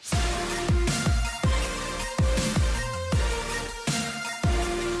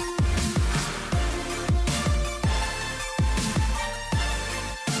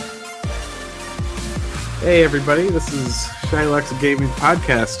Hey everybody, this is Shylox Gaming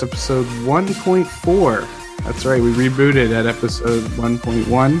Podcast, episode 1.4. That's right, we rebooted at episode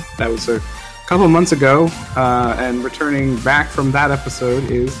 1.1. That was a couple months ago, and returning back from that episode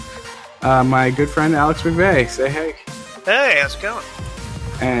is my good friend Alex McVeigh. Say hey. Hey, how's it going?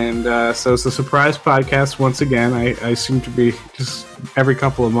 And so it's a surprise podcast once again. I seem to be just every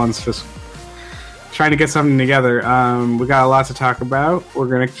couple of months just trying to get something together. We got a lot to talk about. We're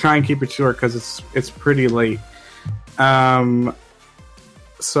going to try and keep it short because it's pretty late. So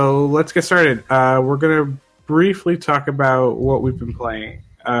let's get started. We're going to briefly talk about what we've been playing.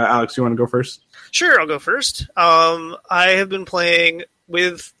 Alex, you want to go first? Sure, I'll go first. I have been playing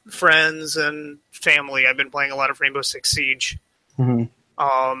with friends and family. I've been playing a lot of Rainbow Six Siege.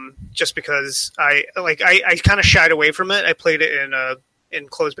 Mm-hmm. Just because I kind of shied away from it. I played it in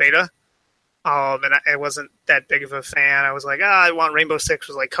closed beta. And I wasn't that big of a fan. I was like, I want Rainbow Six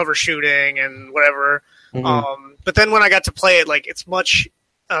with like cover shooting and whatever. Mm-hmm. But then when I got to play it, like it's much,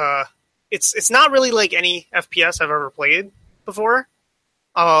 it's not really like any FPS I've ever played before.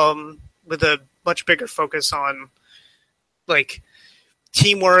 With a much bigger focus on like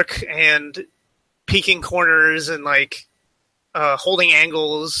teamwork and peeking corners and like holding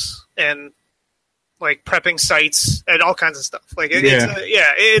angles and like prepping sites and all kinds of stuff. Like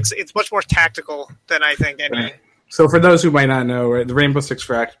it's much more tactical than I think. Right. So for those who might not know, right, the Rainbow Six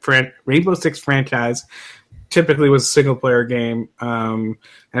franchise typically was a single player game, and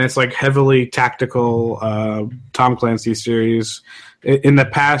it's like heavily tactical. Tom Clancy series. In the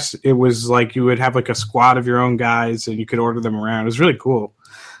past, it was like you would have like a squad of your own guys and you could order them around. It was really cool.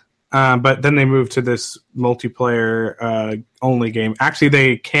 But then they moved to this multiplayer only game. Actually,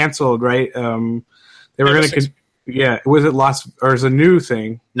 they canceled, right? They were going to, was it is a new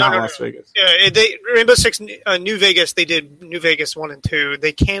thing? Not Las Vegas. Yeah, Rainbow Six New Vegas. They did New Vegas 1 and 2.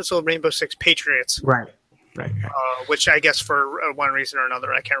 They canceled Rainbow Six Patriots, right. Which I guess for one reason or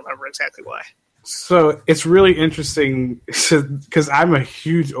another, I can't remember exactly why. So it's really interesting because I'm a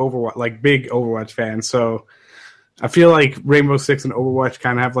huge big Overwatch fan. So I feel like Rainbow Six and Overwatch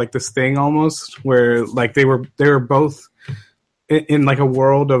kind of have like this thing almost where like they were both in like a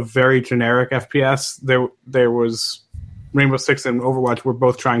world of very generic FPS. There was Rainbow Six and Overwatch were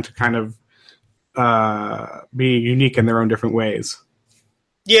both trying to kind of be unique in their own different ways.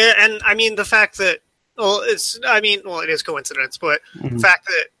 Yeah, and I mean the fact that it is coincidence, but the fact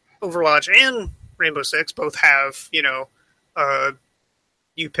that Overwatch and Rainbow Six both have, you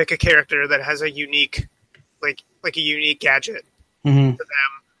pick a character that has a unique like a unique gadget to them.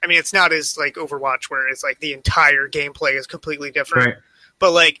 I mean, it's not as like Overwatch where it's like the entire gameplay is completely different, right.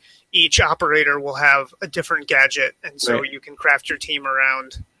 But like each operator will have a different gadget, and so you can craft your team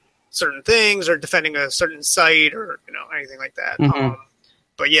around certain things or defending a certain site or anything like that.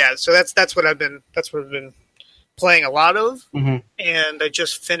 But yeah, so that's what I've been playing a lot of, and I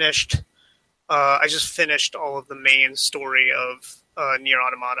just finished all of the main story of Nier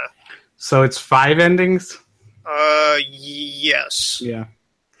Automata. So it's 5 endings. Yes. Yeah.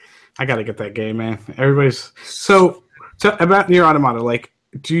 I gotta get that game, man. Everybody's so about Nier Automata. Like,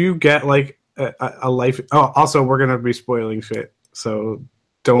 do you get like a life? Oh, also, we're gonna be spoiling shit, so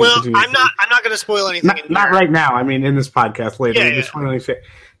don't. Well, I'm not gonna spoil anything. Not right now. I mean, in this podcast later. Yeah. Spoiling shit.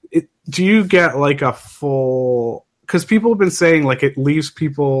 Do you get like a full? Because people have been saying like it leaves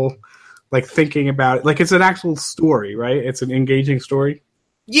people like thinking about it. Like it's an actual story, right? It's an engaging story.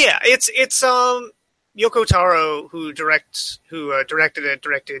 Yeah, it's Yoko Taro, who directed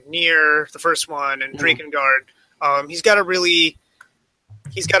Nier, the first one, and Drakengard. He's got a really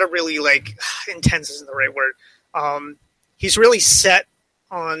like intense isn't the right word. He's really set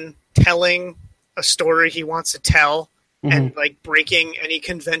on telling a story he wants to tell and like breaking any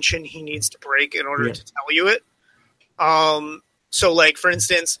convention he needs to break in order to tell you it. So like for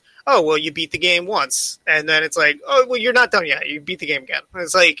instance, you beat the game once, and then it's like, you're not done yet. You beat the game again. And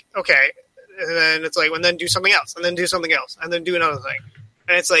it's like, okay. And then it's like, and then do something else, and then do something else, and then do another thing.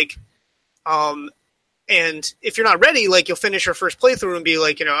 And it's like, and if you're not ready, like you'll finish your first playthrough and be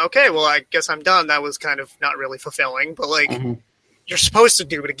like, okay, well, I guess I'm done. That was kind of not really fulfilling, but like you're supposed to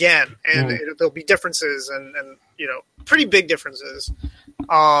do it again, and there'll be differences and pretty big differences.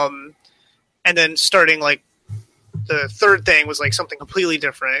 And then starting like the third thing was like something completely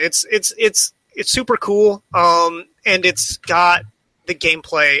different. It's super cool. And it's got the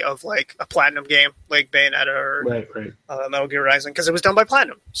gameplay of like a Platinum game, like Bayonetta or Metal Gear Rising, because it was done by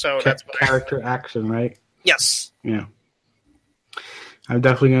Platinum. So that's what character action, right? Yes. Yeah. I'm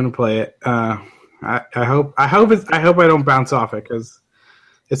definitely going to play it. I hope I don't bounce off it because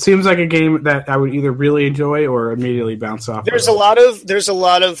it seems like a game that I would either really enjoy or immediately bounce off. There's a lot of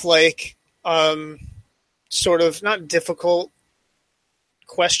like sort of not difficult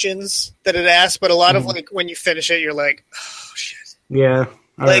questions that it asks, but a lot of like when you finish it, you're like, oh shit, yeah,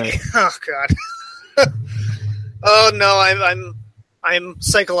 oh god, oh no, I'm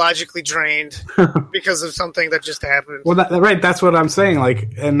psychologically drained because of something that just happened. Well, right, that's what I'm saying.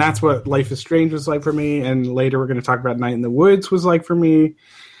 Like, and that's what Life is Strange was like for me. And later we're going to talk about Night in the Woods was like for me.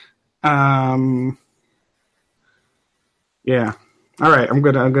 Yeah. All right, I'm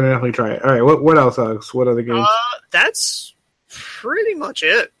gonna definitely try it. All right, what else, Alex? What other games? That's pretty much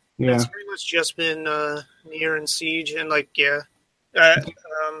it. Yeah, it's pretty much just been Nier and Siege and like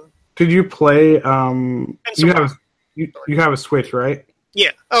Did you play? You have a Switch, right?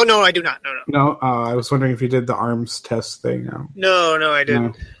 Yeah. Oh no, I do not. No. No. I was wondering if you did the ARMS test thing. No, I didn't.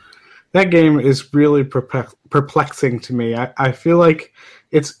 No. That game is really perplexing to me. I feel like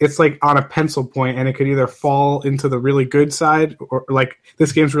it's like on a pencil point, and it could either fall into the really good side, or like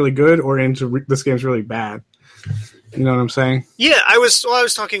this game's really good, or into this game's really bad. You know what I'm saying? Yeah, I was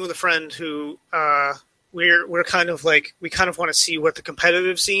talking with a friend who we're kind of like we kind of want to see what the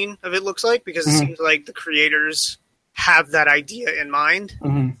competitive scene of it looks like because it seems like the creators have that idea in mind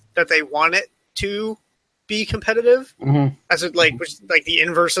that they want it to be competitive as it like which like the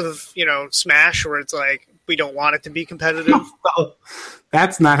inverse of Smash where it's like we don't want it to be competitive. Well,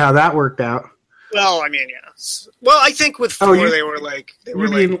 that's not how that worked out. Well, I mean, yes. Well, I think with 4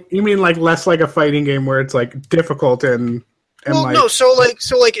 you mean like less like a fighting game where it's like difficult and well, like, no. So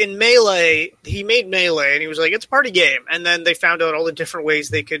like in Melee, he made Melee, and he was like, it's a party game. And then they found out all the different ways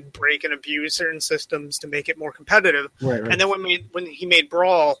they could break and abuse certain systems to make it more competitive. Right. And then when he made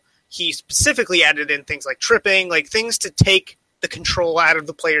Brawl, he specifically added in things like tripping, like things to take the control out of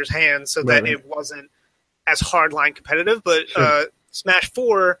the player's hands so that it wasn't as hardline competitive. But Smash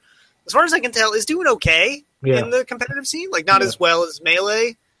 4, as far as I can tell, is doing okay in the competitive scene. Like not as well as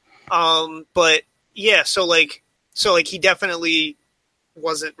Melee, but yeah. So he definitely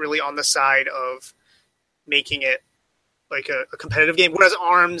wasn't really on the side of making it like a competitive game. Whereas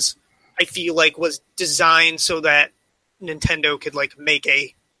ARMS, I feel like, was designed so that Nintendo could like make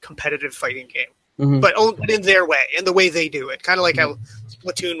a competitive fighting game, but in their way, in the way they do it. Kind of like how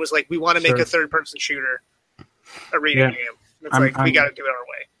Splatoon was like, we want to make a third-person shooter arena game. It's we got to do it our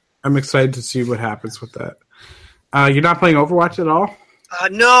way. I'm excited to see what happens with that. You're not playing Overwatch at all?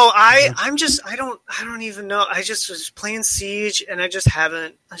 No, I don't even know. I just was playing Siege, and I just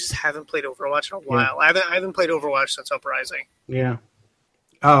haven't played Overwatch in a while. I haven't played Overwatch since Uprising. Yeah.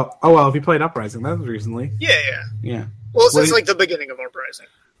 Oh well, if you played Uprising, that was recently. Yeah. Well, since like the beginning of Uprising.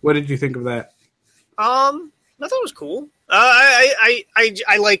 What did you think of that? I thought it was cool. I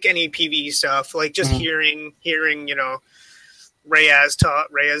like any PvE stuff. Like just hearing Reyes talk,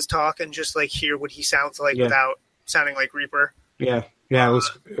 and just like hear what he sounds like without sounding like Reaper. Yeah,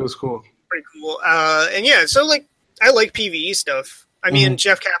 it was cool. Pretty cool. And yeah, so like I like PvE stuff. I mean,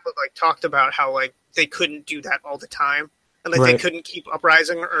 Jeff Kaplan like talked about how like they couldn't do that all the time, and like they couldn't keep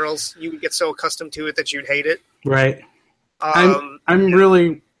Uprising, or else you would get so accustomed to it that you'd hate it. Right. I'm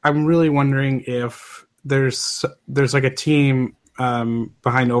really wondering if there's like a team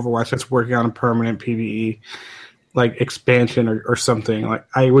behind Overwatch that's working on a permanent PvE like expansion or something. Like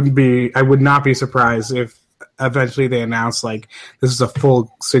I would not be surprised if eventually they announce like this is a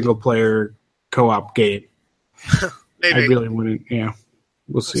full single player co-op game. Maybe. I really wouldn't. Yeah,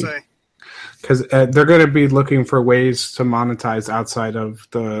 we'll see. Because they're going to be looking for ways to monetize outside of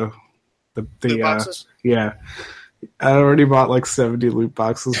the loot boxes. Yeah, I already bought like 70 loot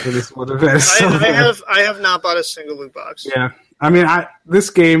boxes for this one event. I have not bought a single loot box. Yeah, I mean, this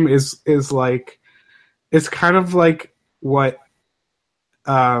game is like it's kind of like what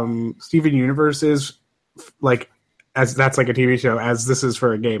Steven Universe is like, as that's like a TV show, as this is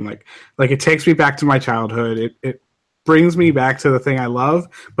for a game. Like it takes me back to my childhood. It brings me back to the thing I love,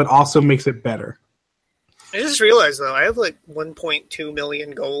 but also makes it better. I just realized though, I have like 1.2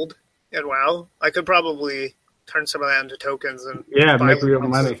 million gold at WoW. I could probably turn some of that into tokens and buy make real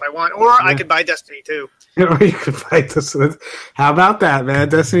money if I want, or I could buy Destiny 2. Or you could buy this. How about that, man?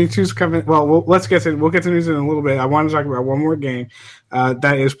 Destiny 2's coming. Well, let's get to. We'll get to news in a little bit. I want to talk about one more game.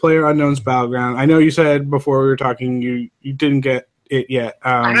 That is PlayerUnknown's Battleground. I know you said before we were talking you didn't get it yet.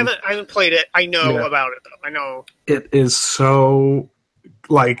 I haven't played it. I know about it though. I know it is so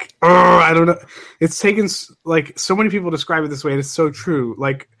like I don't know. It's taken like so many people describe it this way, and it's so true.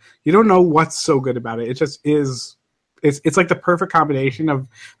 Like you don't know what's so good about it. It just is. It's like the perfect combination of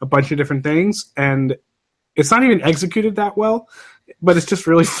a bunch of different things, and it's not even executed that well, but it's just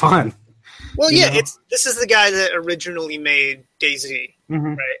really fun. Well, this is the guy that originally made DayZ,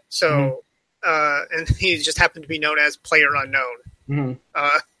 right? So, and he just happened to be known as PlayerUnknown.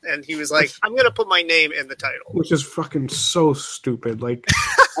 and he was like, "I'm gonna put my name in the title," which is fucking so stupid. Like,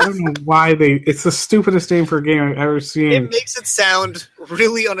 I don't know why it's the stupidest name for a game I've ever seen. It makes it sound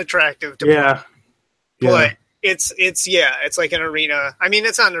really unattractive to play. But it's like an arena. I mean,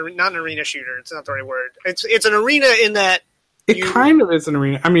 it's not an arena shooter. It's not the right word. It's an arena in that it kind of is an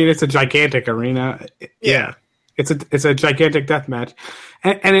arena. I mean, it's a gigantic arena. Yeah. It's a gigantic death match,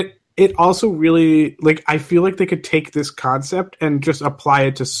 and it also really, like, I feel like they could take this concept and just apply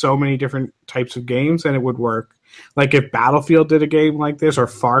it to so many different types of games, and it would work. Like if Battlefield did a game like this, or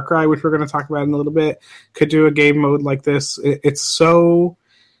Far Cry, which we're going to talk about in a little bit, could do a game mode like this. It's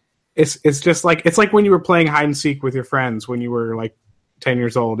just like, it's like when you were playing hide and seek with your friends when you were like 10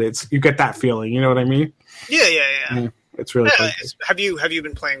 years old. You get that feeling, you know what I mean? Yeah. It's really fun. Have you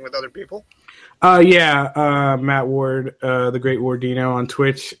been playing with other people? Matt Ward, the Great Wardino on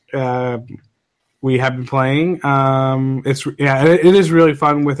Twitch. We have been playing. It is really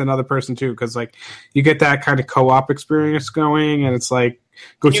fun with another person too, because like you get that kind of co-op experience going, and it's like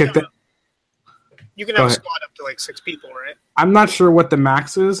check that. You can have a squad up to like 6 people, right? I'm not sure what the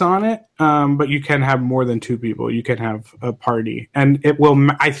max is on it, but you can have more than 2 people. You can have a party, and it will.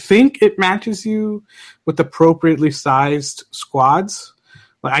 I think it matches you with appropriately sized squads.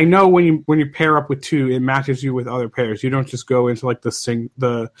 Like, I know when you pair up with 2, it matches you with other pairs. You don't just go into like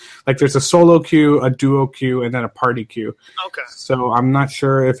like there's a solo queue, a duo queue, and then a party queue. Okay. So I'm not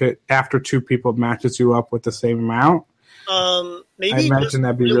sure if it after 2 people matches you up with the same amount. Maybe I imagine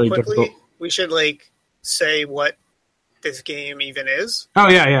that'd be really difficult. We should like say what this game even is. Oh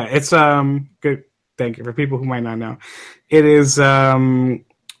yeah. It's good. Thank you for people who might not know. It is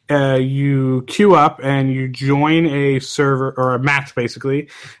you queue up and you join a server or a match basically,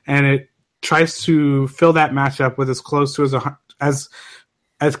 and it tries to fill that match up with as close to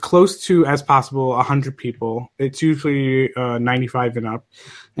as possible 100 people. It's usually 95 and up,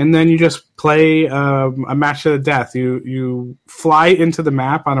 and then you just play a match to the death. You fly into the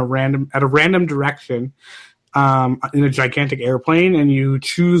map at a random direction in a gigantic airplane, and you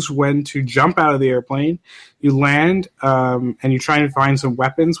choose when to jump out of the airplane. You land, and you try and find some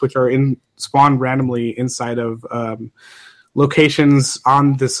weapons which are spawned randomly inside of locations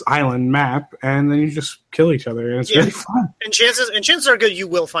on this island map, and then you just kill each other, and it's really fun. And chances are good you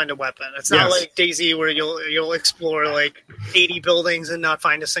will find a weapon. It's not like DayZ where you'll explore like 80 buildings and not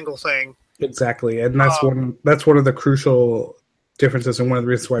find a single thing. Exactly, and that's one of the crucial differences, and one of the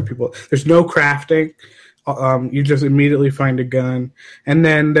reasons why there's no crafting. You just immediately find a gun, and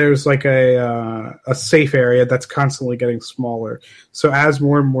then there's like a safe area that's constantly getting smaller. So as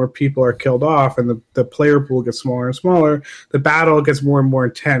more and more people are killed off, and the player pool gets smaller and smaller, the battle gets more and more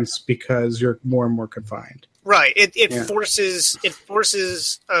intense because you're more and more confined. Right. It forces.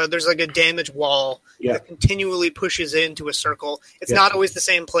 There's like a damage wall that continually pushes into a circle. It's not always the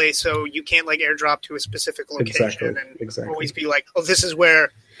same place, so you can't like airdrop to a specific location and always be like, oh, this is where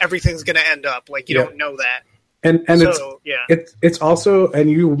everything's going to end up. Like you don't know that. And it's also,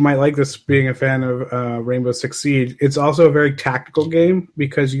 and you might like this being a fan of Rainbow Six Siege, it's also a very tactical game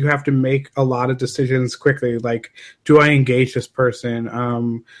because you have to make a lot of decisions quickly. Like, do I engage this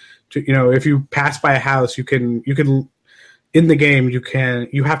person? If you pass by a house, you can in the game you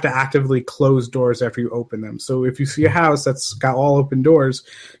have to actively close doors after you open them. So if you see a house that's got all open doors,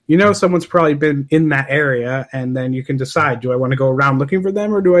 someone's probably been in that area, and then you can decide, do I want to go around looking for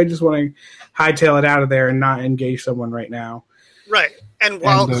them, or do I just want to hightail it out of there and not engage someone right now? Right. And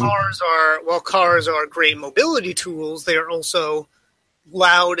while cars are great mobility tools, they are also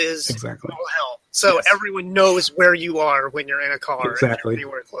loud as all hell. So everyone knows where you are when you're in a car. Exactly. And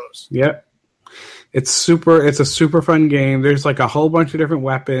anywhere close. Yep. It's a super fun game. There's like a whole bunch of different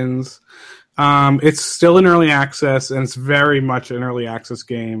weapons. It's still in early access, and it's very much an early access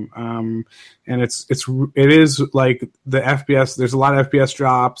game. And it is like the FPS. There's a lot of FPS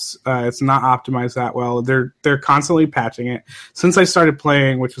drops. It's not optimized that well. They're constantly patching it. Since I started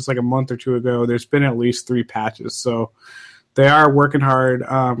playing, which was like a month or 2 ago, there's been at least 3 patches. So they are working hard,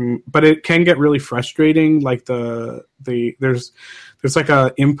 but it can get really frustrating. Like there's like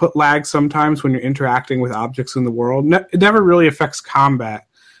a input lag sometimes when you're interacting with objects in the world. It never really affects combat,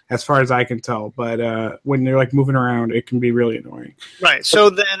 as far as I can tell. But when you're like moving around, it can be really annoying. Right. So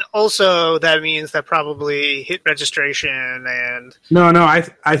then also that means that probably hit registration and no, I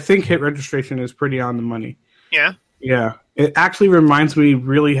think hit registration is pretty on the money. Yeah. Yeah. It actually reminds me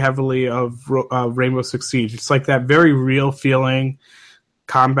really heavily of Rainbow Six Siege. It's like that very real feeling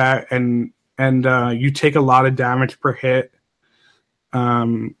combat, and you take a lot of damage per hit.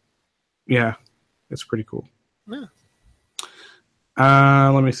 Yeah, it's pretty cool. Yeah.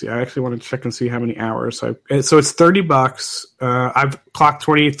 Let me see. I actually want to check and see how many hours. So it's $30. I've clocked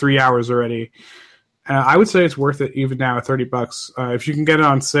 23 hours already. I would say it's worth it even now at $30. If you can get it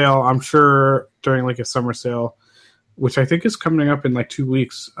on sale, I'm sure during like a summer sale, which I think is coming up in like 2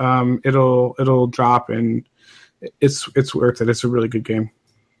 weeks. It'll drop, and it's worth it. It's a really good game.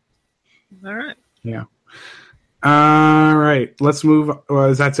 All right. Yeah. All right. Let's move.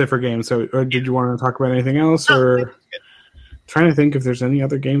 Well, that's it for games. So, or did you want to talk about anything else, or? Trying to think if there's any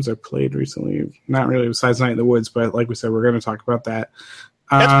other games I've played recently. Not really, besides Night in the Woods, but like we said, we're going to talk about that.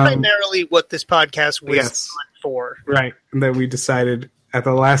 That's primarily what this podcast was for. Right. And then we decided at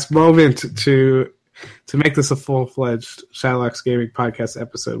the last moment to make this a full-fledged Shylox Gaming podcast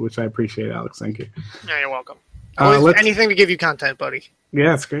episode, which I appreciate, Alex. Thank you. Yeah, you're welcome. Anything to give you content, buddy.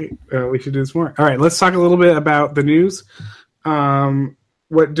 Yeah, it's great. We should do this more. All right, let's talk a little bit about the news.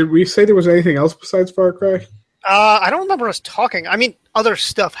 What did we say? There was anything else besides Far Cry? I don't remember us talking. I mean, other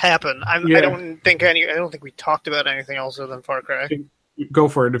stuff happened. I don't think we talked about anything else other than Far Cry. Go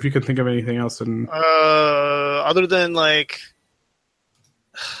for it if you can think of anything else. And other than ARMS,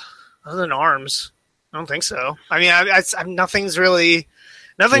 I don't think so. I mean, nothing's really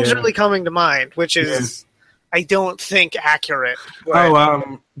coming to mind, which is I don't think accurate.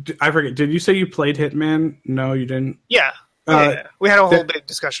 But... I forget. Did you say you played Hitman? No, you didn't. Yeah. We had a whole big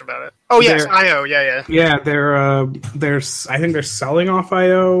discussion about it. Oh yes, IO, yeah. Yeah, they're I think they're selling off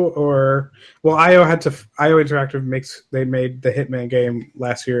IO, IO Interactive made the Hitman game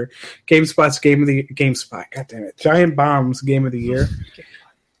last year. GameSpot, God damn it, Giant Bomb's Game of the Year.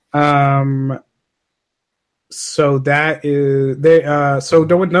 So that is so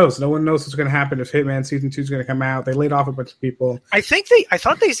no one knows what's going to happen if Hitman Season 2 is going to come out. They laid off a bunch of people. I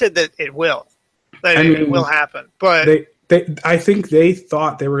thought they said that it will. It will happen, but I think they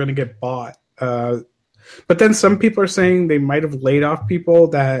thought they were going to get bought. But then some people are saying they might have laid off people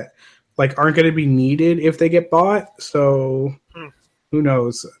that aren't going to be needed if they get bought. So who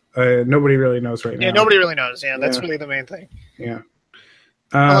knows? Nobody really knows right now. Yeah, nobody really knows. Yeah, that's really the main thing. Yeah.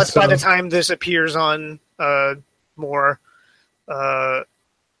 Unless by the time this appears on more, by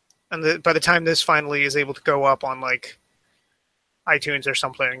the time this finally is able to go up on iTunes or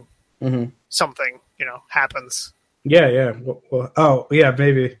something, something happens. Yeah. Well,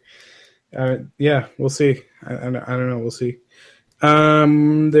 maybe. We'll see. I don't know. We'll see.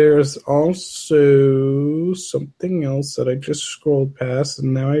 There's also something else that I just scrolled past,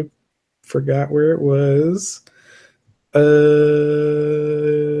 and now I forgot where it was.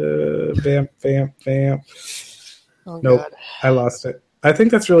 Vamp. Oh, nope, God. I lost it. I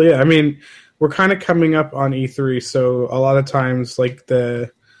think that's really it. I mean, we're kind of coming up on E3, so a lot of times,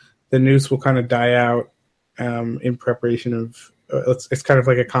 the news will kind of die out in preparation of. It's kind of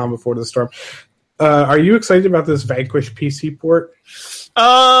like a calm before the storm. Are you excited about this Vanquish PC port?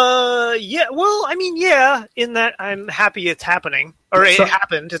 Yeah. Well, I mean, yeah. In that, I'm happy it's happening, or it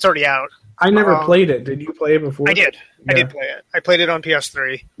happened. It's already out. I never played it. Did you play it before? I did. Yeah. I did play it. I played it on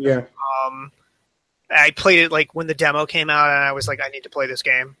PS3. Yeah. I played it when the demo came out, and I was like, I need to play this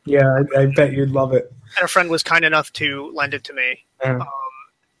game. Yeah, I bet you'd love it. And a friend was kind enough to lend it to me. Yeah.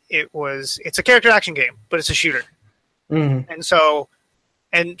 It's a character action game, but it's a shooter. Mm-hmm. And so,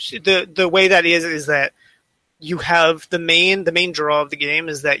 the way that is that you have the main draw of the game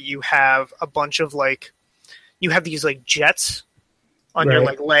is that you have a bunch of you have these jets on your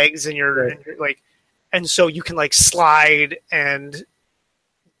legs and your and so you can slide and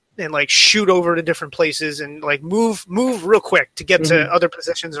shoot over to different places and move real quick to get to other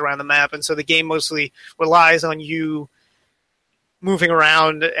positions around the map. And so the game mostly relies on you moving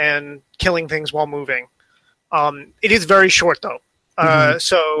around and killing things while moving. It is very short though.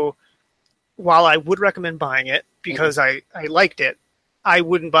 So while I would recommend buying it because I liked it, I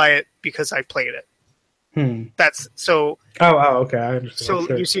wouldn't buy it because I played it. That's so. Oh, okay. I understand.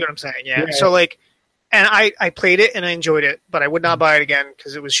 So you see what I'm saying? Yeah. So and I played it and I enjoyed it, but I would not buy it again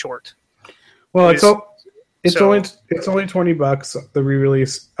because it was short. Well, it's only $20 the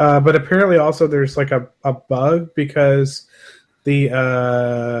re-release, but apparently also there's a bug because the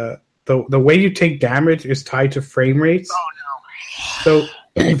way you take damage is tied to frame rates. Oh no! So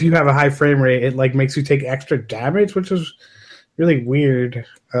if you have a high frame rate, it makes you take extra damage, which is really weird.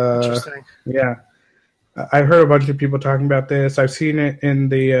 Interesting. Yeah. I've heard a bunch of people talking about this. I've seen it in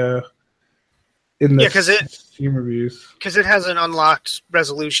the Steam reviews. Because it has an unlocked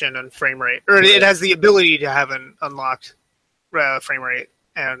resolution and frame rate, or it has the ability to have an unlocked frame rate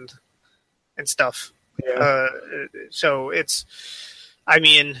and stuff. Yeah. So it's,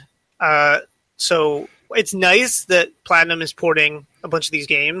 so it's nice that Platinum is porting a bunch of these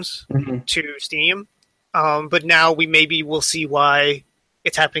games to Steam. but now we'll see why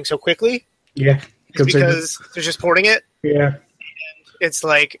it's happening so quickly. Yeah, because they're just porting it. Yeah. It's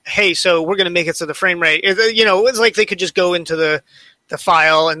like, hey, so we're going to make it so the frame rate, it's like they could just go into the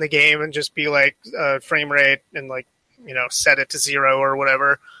file in the game and just be like frame rate and like, set it to 0 or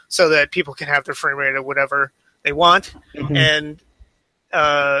whatever so that people can have their frame rate at whatever they want. Mm-hmm. And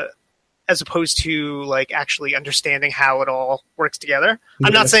as opposed to like actually understanding how it all works together. Yeah.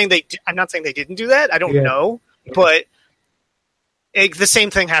 I'm not saying they didn't do that. I don't know, but the same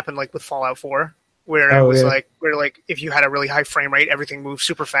thing happened like with Fallout 4. Where it was where if you had a really high frame rate, everything moves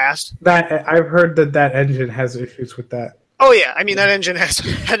super fast. That I've heard that engine has issues with that. Oh yeah, I mean that engine has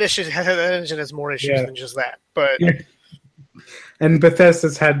issues. That engine has more issues than just that. But and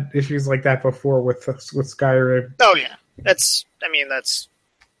Bethesda's had issues like that before with Skyrim. Oh yeah, that's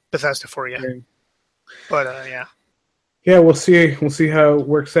Bethesda for you. Yeah. But yeah, we'll see how it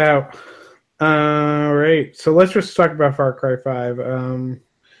works out. All right, so let's just talk about Far Cry 5.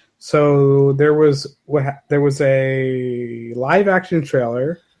 So there was a live action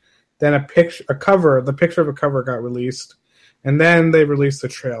trailer, then the picture of a cover got released, and then they released the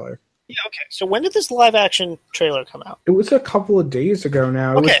trailer. Yeah, okay. So when did this live action trailer come out? It was a couple of days ago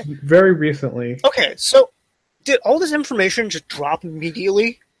now. It was very recently. Okay, so did all this information just drop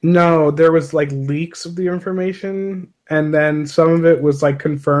immediately? No, there was like leaks of the information, and then some of it was like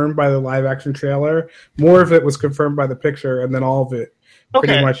confirmed by the live action trailer. More of it was confirmed by the picture, and then all of it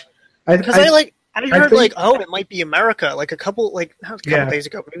pretty much. Because I heard it might be America, like a couple days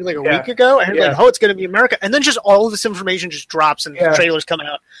ago, maybe like a week ago. I heard it's going to be America, and then just all of this information just drops and the trailers come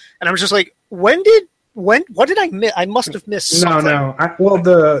out, and I was just like, what did I miss? I must have missed something. No.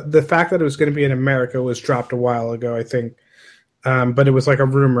 The fact that it was going to be in America was dropped a while ago, I think, but it was like a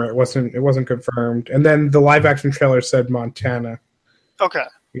rumor. It wasn't confirmed, and then the live action trailer said Montana. Okay.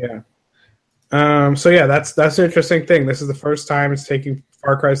 Yeah. So yeah, that's an interesting thing. This is the first time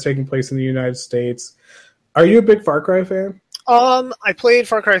Far Cry is taking place in the United States. Are you a big Far Cry fan? I played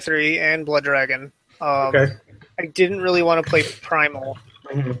Far Cry 3 and Blood Dragon. Okay. I didn't really want to play Primal,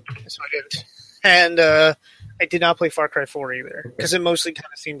 so I didn't. And I did not play Far Cry 4 either, because it mostly kind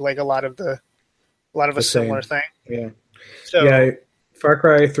of seemed like a lot of a similar thing. Yeah. So yeah, Far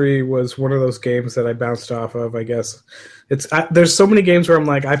Cry 3 was one of those games that I bounced off of, I guess. There's so many games where I'm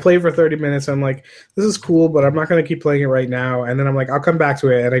like, I play for 30 minutes, and I'm like, this is cool, but I'm not going to keep playing it right now. And then I'm like, I'll come back to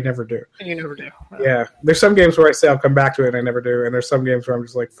it, and I never do. And you never do. Right. Yeah. There's some games where I say I'll come back to it, and I never do. And there's some games where I'm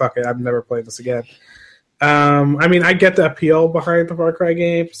just like, fuck it, I'm never playing this again. I mean, I get the appeal behind the Far Cry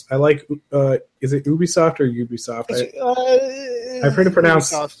games. I like, is it Ubisoft or Ubisoft? I've heard it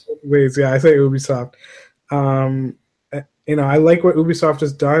pronounced ways. Yeah, I say Ubisoft. I like what Ubisoft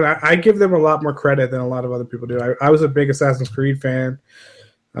has done. I give them a lot more credit than a lot of other people do. I was a big Assassin's Creed fan.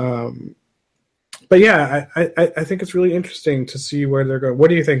 But yeah, I think it's really interesting to see where they're going. What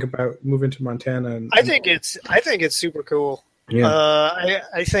do you think about moving to Montana? I think it's super cool. Yeah.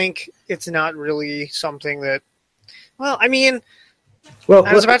 I think it's not really something that. Well, I mean,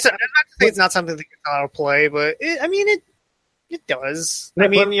 I was about to say it's not something that I'll play, but it does. I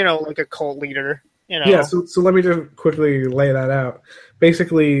mean, like a cult leader. Yeah, so let me just quickly lay that out.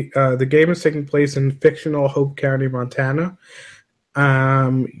 Basically, the game is taking place in fictional Hope County, Montana. We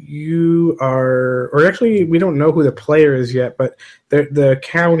don't know who the player is yet, but the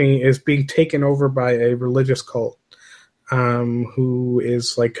county is being taken over by a religious cult, who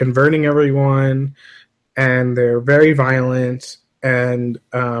is like converting everyone, and they're very violent, and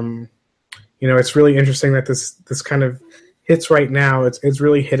it's really interesting that this kind of hits right now. It's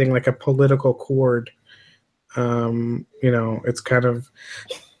really hitting like a political chord. It's kind of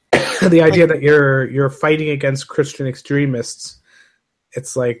the idea that you're fighting against Christian extremists.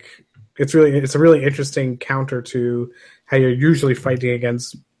 It's a really interesting counter to how you're usually fighting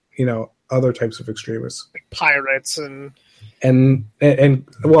against other types of extremists, like pirates and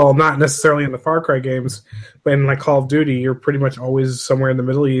well, not necessarily in the Far Cry games, but in like Call of Duty, you're pretty much always somewhere in the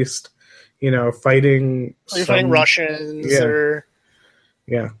Middle East. Fighting. You're fighting Russians or.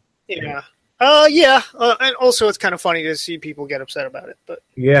 Yeah. Yeah. And also it's kind of funny to see people get upset about it, but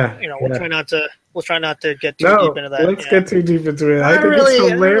we'll try not to get too deep into that. Let's get too deep into it. I think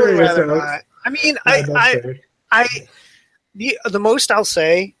it's hilarious. I mean, the most I'll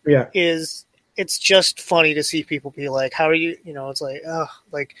say is it's just funny to see people be like, "How are you?" It's like,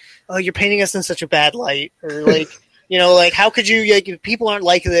 oh, you're painting us in such a bad light, or like. Like how could you? Like, people aren't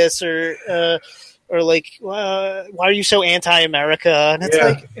like this, or like, why are you so anti-America? And it's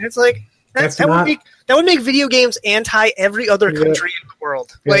like that would make video games anti every other country in the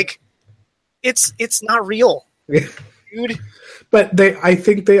world. Yeah. Like, it's not real, dude. But I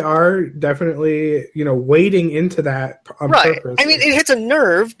think they are definitely, wading into that on purpose. I mean, it hits a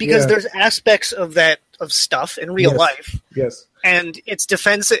nerve because there's aspects of stuff in real life. Yes. And it's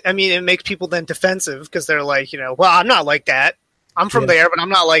defensive. I mean, it makes people then defensive because they're like, well, I'm not like that. I'm from there, but I'm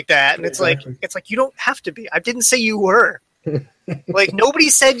not like that. And it's like you don't have to be. I didn't say you were. Like, nobody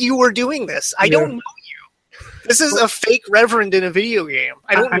said you were doing this. I don't know you. This is a fake reverend in a video game.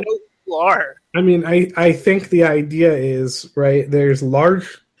 I don't know who you are. I mean, I think the idea is, right, there's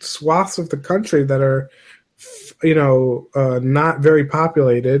large swaths of the country that are, not very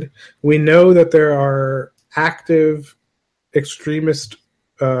populated. We know that there are active extremist,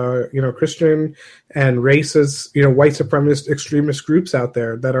 Christian and racist, white supremacist extremist groups out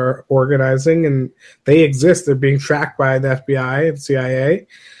there that are organizing, and they exist. They're being tracked by the FBI and CIA.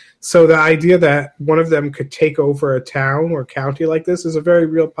 So the idea that one of them could take over a town or county like this is a very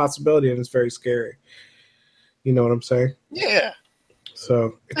real possibility, and it's very scary. You know what I'm saying? Yeah.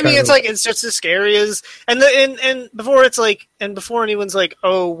 So it's just as scary as and before it's like, and before anyone's like,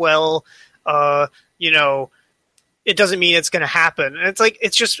 oh well, it doesn't mean it's going to happen. And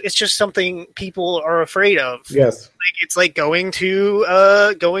it's just something people are afraid of. Yes. Like, it's like going to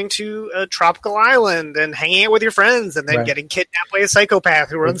a tropical island and hanging out with your friends and then getting kidnapped by a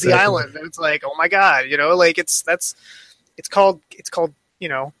psychopath who runs the island. And it's like, oh my God, it's called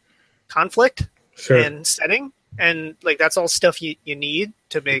conflict and setting. And like, that's all stuff you need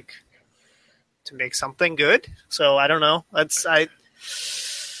to make something good. So I don't know.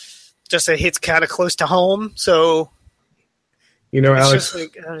 It hits kind of close to home, so it's Alex, just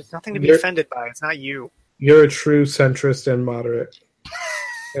like there's nothing to be offended by. It's not you. You're a true centrist and moderate,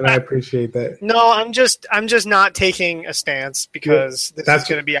 and I appreciate that. No, I'm just not taking a stance because this is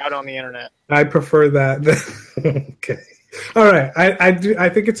going to be out on the internet. I prefer that. Okay, all right. I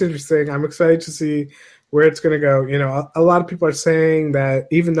think it's interesting. I'm excited to see where it's going to go. A lot of people are saying that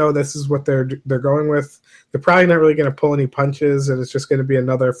even though this is what they're going with, they're probably not really going to pull any punches, and it's just going to be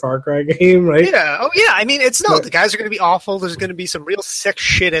another Far Cry game, right? Yeah. Oh, yeah. I mean, the guys are going to be awful. There's going to be some real sick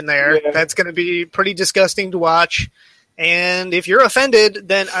shit in there that's going to be pretty disgusting to watch. And if you're offended,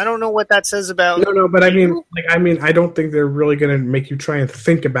 then I don't know what that says about. No, but I mean, I don't think they're really going to make you try and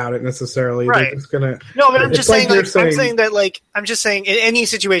think about it necessarily. Right. They're just going to. No, but I'm just saying. I'm just saying in any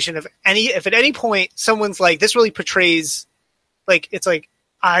situation, if at any point someone's like, this really portrays, like, it's like,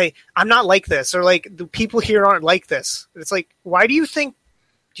 I'm not like this, or like the people here aren't like this. It's like, why do you think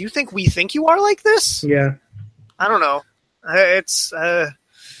we think you are like this? Yeah. I don't know. I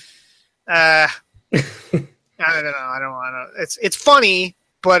don't know. It's funny,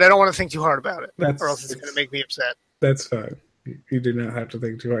 but I don't want to think too hard about it, or else it's going to make me upset. That's fine. You do not have to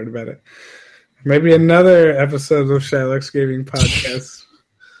think too hard about it. Maybe another episode of Shylox Gaming Podcast.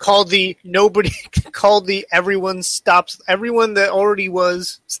 Called the everyone that already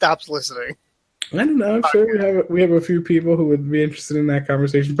stops listening. I don't know. I'm sure we have a few people who would be interested in that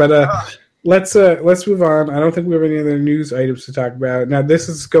conversation, but let's move on. I don't think we have any other news items to talk about. Now, this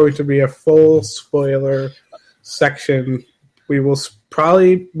is going to be a full spoiler section. We'll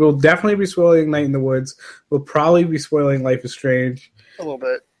definitely be spoiling Night in the Woods. We'll probably be spoiling Life is Strange. A little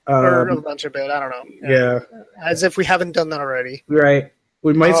bit. Or a bunch of it. I don't know. Yeah. As if we haven't done that already. Right.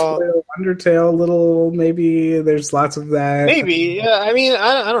 We might spoil Undertale a little, maybe. There's lots of that. Maybe, yeah. I mean,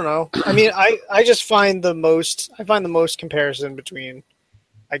 I don't know. I mean, I just find the most comparison between,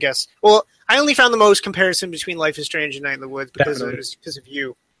 I guess. Well, I only found the most comparison between Life is Strange and Night in the Woods because of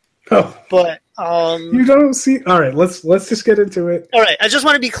you. Oh. But you don't see. All right, let's just get into it. All right, I just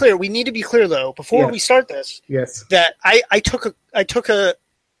want to be clear. We need to be clear though before we start this. Yes. That I took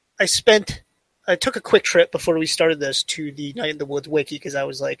a quick trip before we started this to the Night in the Woods wiki because I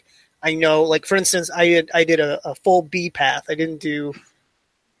was like, I know, like for instance, I did a full B path. I didn't do.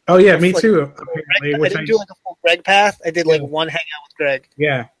 Oh yeah, me too. I didn't do like a full Greg path. I did like one hangout with Greg.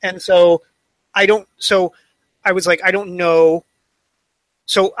 Yeah. And so I was like, I don't know.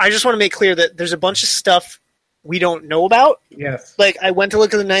 So I just want to make clear that there's a bunch of stuff we don't know about. Yes. Like I went to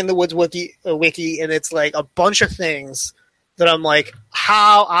look at the Night in the Woods wiki, and it's like a bunch of things that I'm like,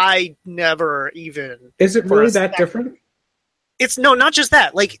 how I never even. Is it really that different? It's not just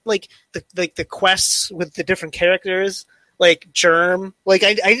that. Like the quests with the different characters, like Germ. Like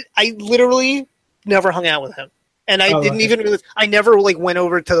I literally never hung out with him, and I didn't even really. I never like went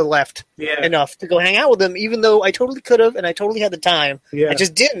over to the left enough to go hang out with him, even though I totally could have, and I totally had the time. Yeah. I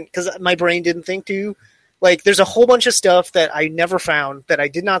just didn't because my brain didn't think to. Like, there's a whole bunch of stuff that I never found that I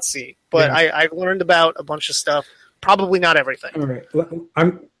did not see, but I've learned about a bunch of stuff. Probably not everything. All right,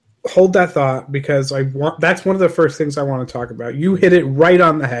 hold that thought because that's one of the first things I want to talk about. You hit it right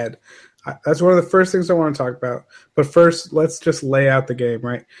on the head. That's one of the first things I want to talk about. But first, let's just lay out the game,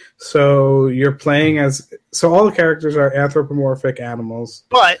 right? So you're playing so all the characters are anthropomorphic animals,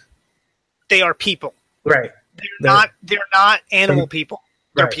 but they are people. Right. They're not animal people.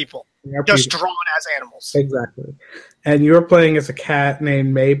 They're right. people. They're just people. drawn as animals. Exactly. And you're playing as a cat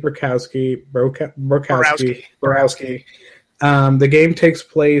named May Borowski. The game takes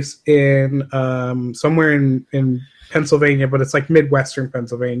place in somewhere in Pennsylvania, but it's like Midwestern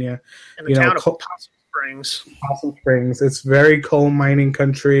Pennsylvania. In the town of Possum Springs. Possum Springs. It's very coal mining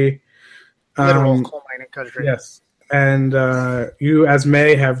country. Literal coal mining country. Yes. And you, as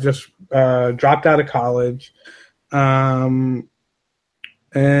May, have just dropped out of college.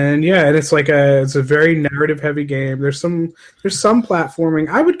 And it's it's a very narrative heavy game. There's some platforming.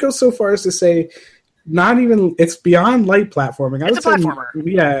 I would go so far as to say it's beyond light platforming. It's a platformer.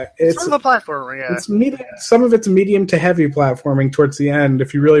 It's sort of a platformer. Yeah, it's medium. Some of it's medium to heavy platforming towards the end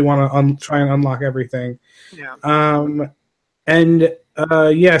if you really want to try and unlock everything. Yeah. So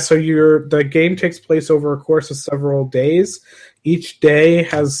the game takes place over a course of several days. Each day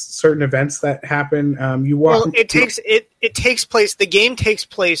has certain events that happen. It takes place. The game takes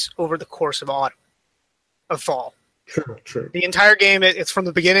place over the course of fall. True. The entire game, it's from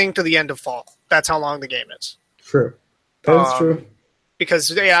the beginning to the end of fall. That's how long the game is. True. That's true.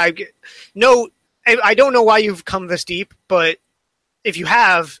 Because I don't know why you've come this deep, but if you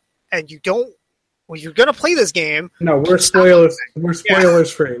have and you don't, you're going to play this game. No, we're spoilers. We're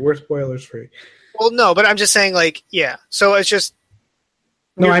spoilers free. We're spoilers free. Well, no, but I'm just saying, so it's just.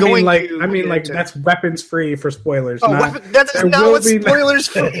 No, I mean, that's weapons free for spoilers. That's not what spoilers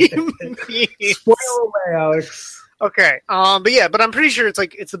free means. Spoil away, Alex. Okay, but I'm pretty sure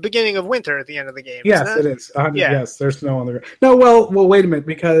it's the beginning of winter at the end of the game. Yes, it is. Yes, there's snow on the ground. No, well, wait a minute,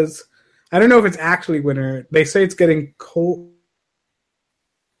 because I don't know if it's actually winter. They say it's getting cold.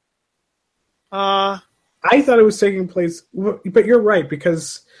 I thought it was taking place, but you're right,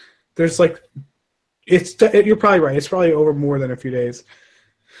 because there's you're probably right. It's probably over more than a few days.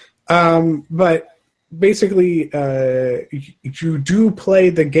 But basically, you do play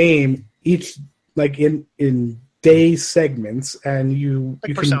the game each in day segments, and you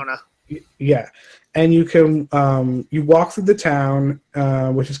Persona. And you can you walk through the town,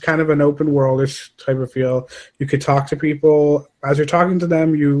 which is kind of an open worldish type of feel. You could talk to people. As you're talking to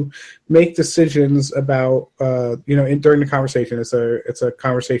them, you make decisions about during the conversation. It's a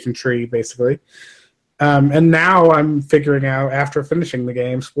conversation tree basically. And now I'm figuring out, after finishing the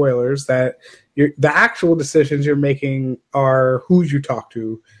game, spoilers, that the actual decisions you're making are who you talk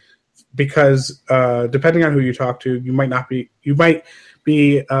to, because depending on who you talk to, you might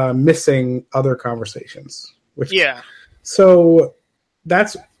be missing other conversations. So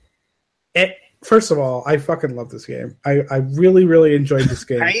that's it. First of all, I fucking love this game. I really, really enjoyed this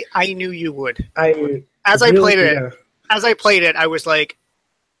game. I knew you would. As I played it, I was like,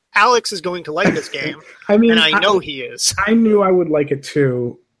 Alex is going to like this game. And I know he is. I knew I would like it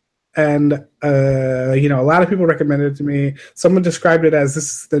too. And, a lot of people recommended it to me. Someone described it as,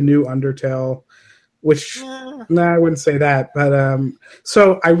 this is the new Undertale, which, I wouldn't say that. But,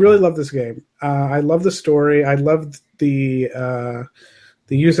 so I really love this game. I love the story. I love the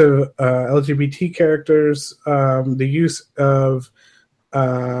use of LGBT characters, the use of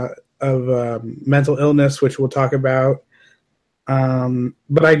mental illness, which we'll talk about.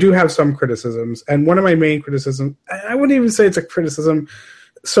 But I do have some criticisms, and one of my main criticisms, I wouldn't even say it's a criticism.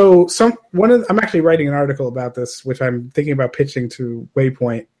 So I'm actually writing an article about this, which I'm thinking about pitching to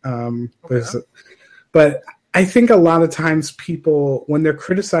Waypoint. But I think a lot of times people, when they're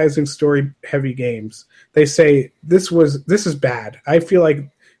criticizing story heavy games, they say this is bad. I feel like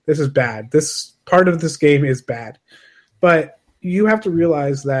this is bad. This part of this game is bad. But you have to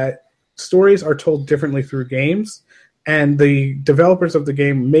realize that stories are told differently through games. And the developers of the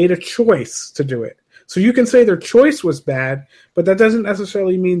game made a choice to do it. So you can say their choice was bad, but that doesn't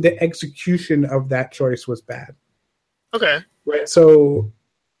necessarily mean the execution of that choice was bad. Okay. Right. So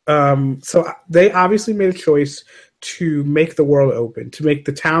they obviously made a choice to make the world open, to make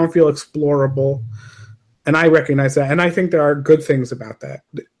the town feel explorable. And I recognize that. And I think there are good things about that.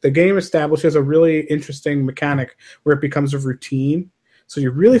 The game establishes a really interesting mechanic where it becomes a routine. So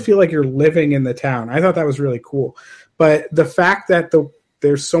you really feel like you're living in the town. I thought that was really cool. But the fact that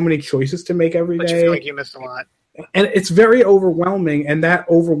there's so many choices to make every day, you feel like you missed a lot, and it's very overwhelming, and that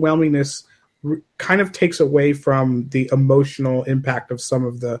overwhelmingness kind of takes away from the emotional impact of some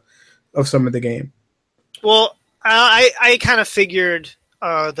of the game. Well, I kind of figured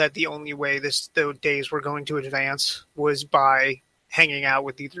that the only way the days were going to advance was by hanging out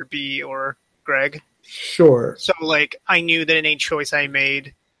with either B or Greg. Sure. So I knew that any choice I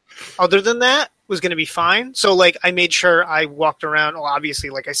made other than that was going to be fine. So, like, I made sure I walked around. Well, obviously,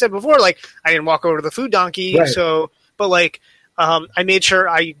 like I said before, like, I didn't walk over to the food donkey. Right. So, but, like, I made sure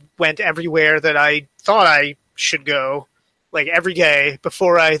I went everywhere that I thought I should go, like, every day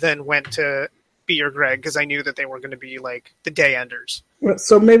before I then went to Be Your Greg, because I knew that they were going to be, like, the day enders.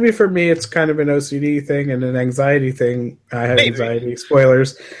 So maybe for me, it's kind of an OCD thing and an anxiety thing. I have anxiety,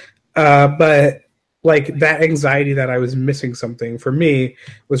 spoilers. But like that anxiety that I was missing something for me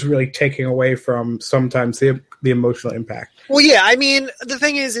was really taking away from sometimes the emotional impact. Well, yeah, I mean, the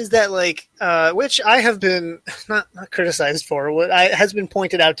thing is that like, which I have been not criticized for, what has been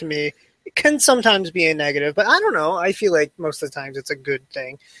pointed out to me, it can sometimes be a negative, but I don't know. I feel like most of the times it's a good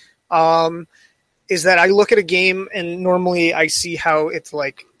thing. Is that I look at a game and normally I see how it's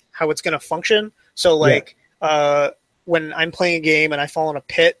going to function. So like, when I'm playing a game and I fall in a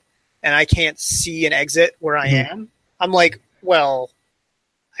pit and I can't see an exit where I am, I'm like, well,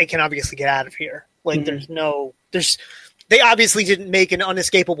 I can obviously get out of here. Like they obviously didn't make an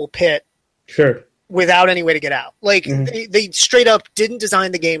unescapable pit without any way to get out. Like they straight up didn't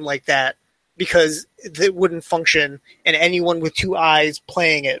design the game like that because it wouldn't function and anyone with two eyes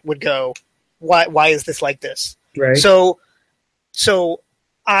playing it would go, why is this like this? Right. So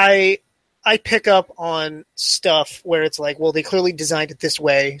I pick up on stuff where it's like, well, they clearly designed it this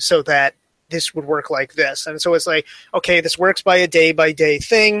way so that this would work like this. And so it's like, okay, this works by a day-by-day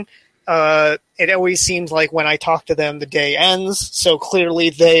thing. It always seems like when I talk to them, the day ends. So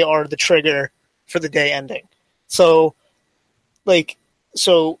clearly they are the trigger for the day ending. So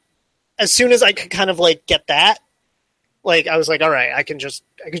as soon as I could kind of like get that, like I was like, all right, I could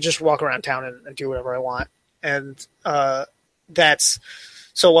just walk around town and do whatever I want. And that's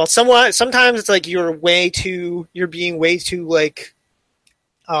so while sometimes it's like you're being way too like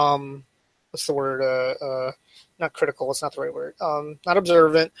what's the word? Not critical, it's not the right word. Not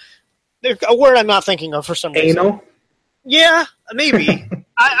observant. A word I'm not thinking of for some reason. Anal? Yeah, maybe.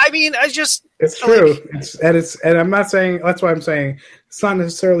 I mean, it's true. Like, and I'm not saying that's why I'm saying it's not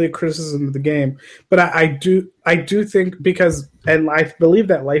necessarily a criticism of the game, but I do think because I believe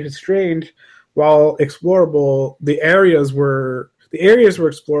that Life is Strange, while explorable, the areas were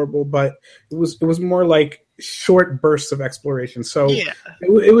explorable, but it was more like short bursts of exploration. So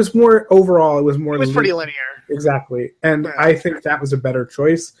it was more overall. It was pretty linear. Exactly, and I think that was a better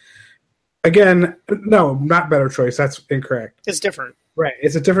choice. Again, no, not better choice. That's incorrect. It's different. Right.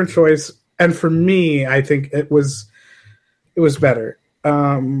 It's a different choice. And for me, I think it was better.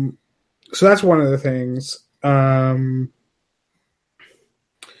 So that's one of the things.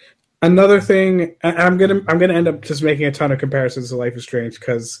 Another thing, I'm gonna end up just making a ton of comparisons to Life is Strange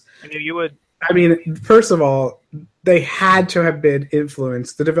because I knew you would. I mean, first of all, they had to have been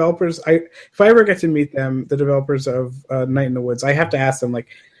influenced. The developers, if I ever get to meet them, the developers of Night in the Woods, I have to ask them, like,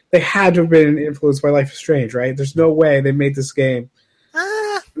 they had to have been influenced by Life is Strange, right? There's no way they made this game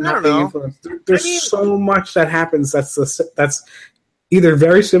not being influenced. There's so much that happens that's either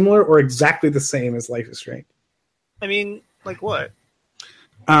very similar or exactly the same as Life is Strange. I mean, like what?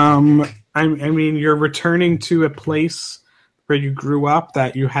 I mean, you're returning to a place where you grew up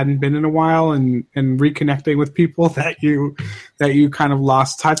that you hadn't been in a while, and reconnecting with people that you kind of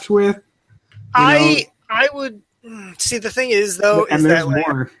lost touch with. I would see. The thing is, though, and is there's that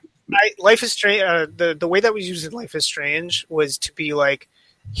more. Life is Strange. The way that was used in Life is Strange was to be like,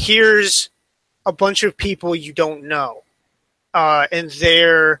 here's a bunch of people you don't know, and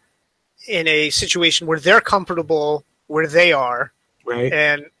they're in a situation where they're comfortable where they are, right?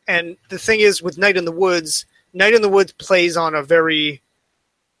 And the thing is, with Night in the Woods plays on a very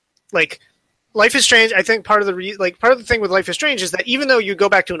like Life is Strange. I think part of the thing with Life is Strange is that even though you go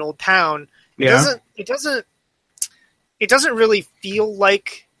back to an old town, it doesn't really feel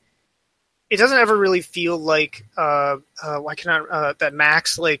like. It doesn't ever really feel like that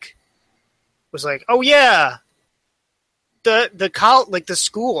Max like was like, oh yeah, the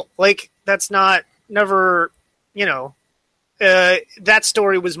school, like that's not never, that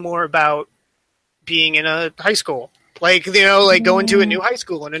story was more about being in a high school, like like going to a new high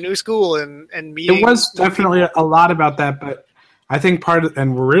school and a new school and meeting. It was definitely a lot about that, but I think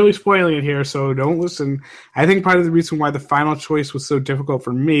and we're really spoiling it here, so don't listen. I think part of the reason why the final choice was so difficult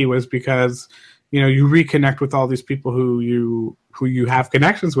for me was because, you reconnect with all these people who you have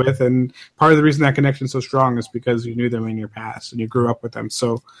connections with, and part of the reason that connection is so strong is because you knew them in your past and you grew up with them.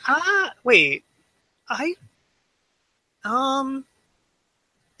 So,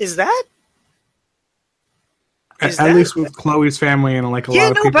 is that? At least with Chloe's family and like a lot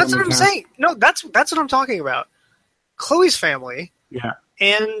of people. Yeah, no, that's what I'm saying. No, that's what I'm talking about. Chloe's family. Yeah.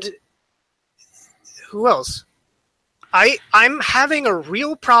 And who else? I'm having a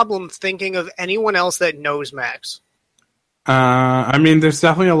real problem thinking of anyone else that knows Max. I mean, there's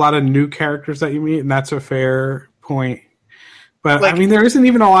definitely a lot of new characters that you meet, and that's a fair point. But I mean, there isn't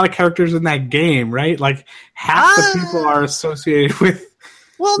even a lot of characters in that game, right? Like half the people are associated with.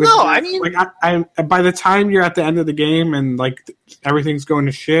 Well, no, I mean, like I by the time you're at the end of the game and like everything's going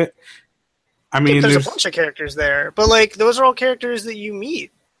to shit, I mean, there's a bunch of characters there, but like those are all characters that you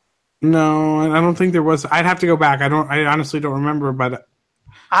meet. No, I don't think there was. I'd have to go back. I honestly don't remember, but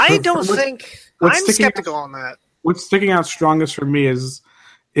I'm skeptical on that. What's sticking out strongest for me is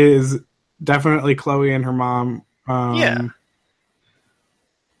definitely Chloe and her mom. Yeah.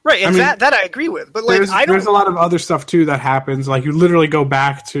 Right, and that I agree with, but like there's a lot of other stuff too that happens. Like you literally go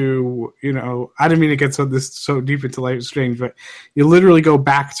back to, I didn't mean to get so deep into Life is Strange, but you literally go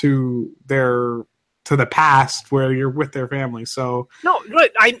back to the past where you're with their family. So no,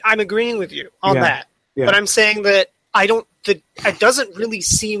 right, I'm agreeing with you on that, but I'm saying that it doesn't really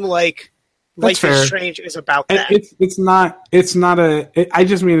seem like Life is Strange is about that. I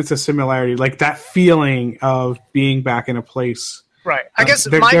just mean it's a similarity, like that feeling of being back in a place. Right. I guess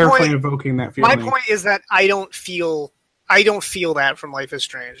they're definitely evoking that feeling. My point is that I don't feel that from Life is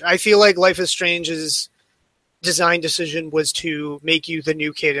Strange. I feel like Life is Strange's design decision was to make you the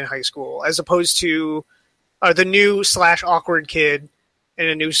new kid in high school, as opposed to the new / awkward kid in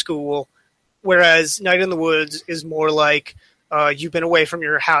a new school. Whereas Night in the Woods is more like you've been away from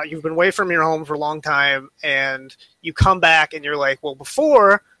your house, you've been away from your home for a long time, and you come back and you're like, well,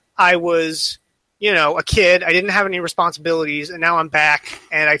 before I was, a kid, I didn't have any responsibilities, and now I'm back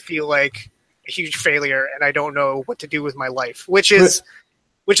and I feel like a huge failure and I don't know what to do with my life, which is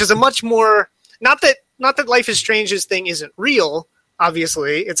a much more, not that Life is Strange's thing isn't real,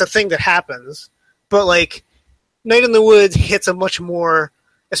 obviously, it's a thing that happens, but like Night in the Woods hits a much more,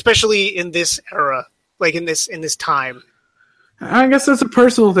 especially in this era, like in this time. I guess that's a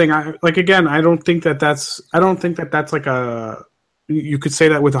personal thing. I don't think that that's like a. You could say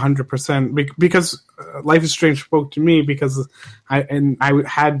that with 100% because Life is Strange spoke to me because I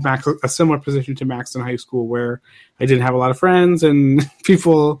had Max a similar position to Max in high school where I didn't have a lot of friends and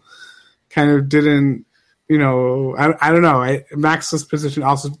people kind of didn't. I don't know. Max's position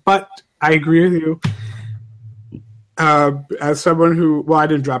also, but I agree with you. As someone who, I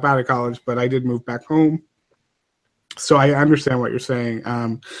didn't drop out of college, but I did move back home. So I understand what you're saying,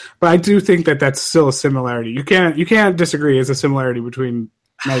 but I do think that that's still a similarity. You can't disagree. It's a similarity between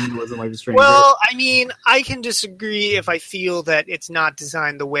Night in the Woods and Life is Strange. Well, I mean, I can disagree if I feel that it's not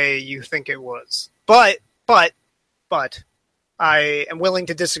designed the way you think it was. But I am willing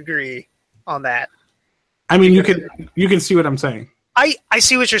to disagree on that. I mean, you can see what I'm saying. I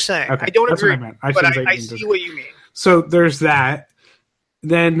see what you're saying. Okay, I don't agree, but I see what you mean. So there's that.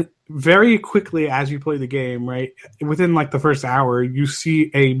 Then very quickly as you play the game, right, within like the first hour, you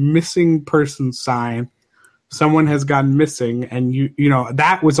see a missing person sign. Someone has gone missing, and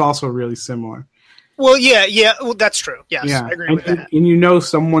that was also really similar. Well, yeah, well, that's true. Yes, yeah. I agree with that. And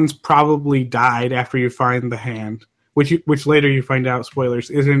someone's probably died after you find the hand, which later you find out, spoilers,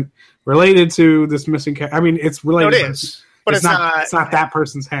 isn't related to this missing character. I mean, it's related. No, it is. But it's not. It's not that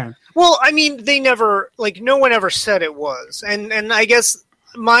person's hand. Well, I mean, they never, no one ever said it was, and I guess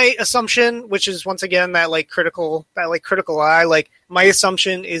my assumption, which is once again that critical eye, my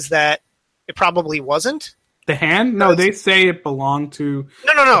assumption is that it probably wasn't the hand. No, they say it belonged to.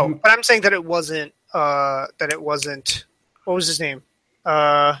 No. But I'm saying that it wasn't. That it wasn't. What was his name?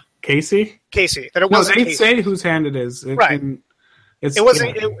 Casey. That it wasn't. No, they Casey. say whose hand it is. Right. It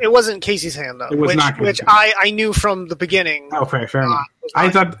wasn't. It wasn't Casey's hand though. It was not Casey. Which I knew from the beginning. Oh, fair enough. I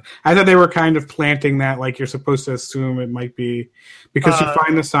thought they were kind of planting that, like you're supposed to assume it might be because you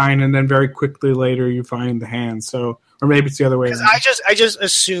find the sign and then very quickly later you find the hand. So, or maybe it's the other way around. I just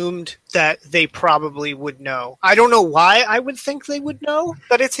assumed that they probably would know. I don't know why I would think they would know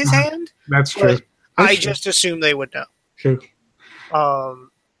that it's his hand. That's true. I just assumed they would know. True.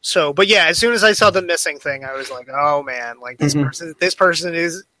 So, but yeah, as soon as I saw the missing thing, I was like, "Oh man! This person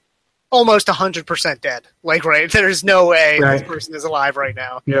is almost 100% dead. Right? There's no way this person is alive right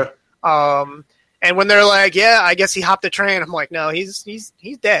now." Yeah. And when they're like, "Yeah, I guess he hopped the train," I'm like, "No, he's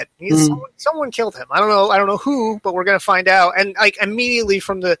dead. Someone killed him. I don't know who, but we're gonna find out." And immediately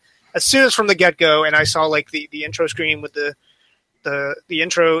from the get go, and I saw the intro screen with the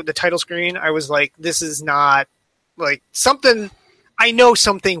title screen, I was like, "This is not something." I know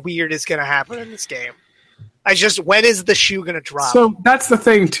something weird is going to happen in this game. When is the shoe going to drop? So that's the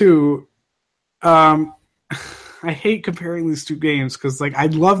thing too. I hate comparing these two games because I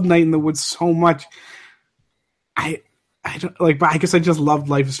love Night in the Woods so much. I don't but I guess I just loved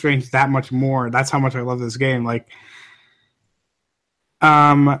Life is Strange that much more. That's how much I love this game.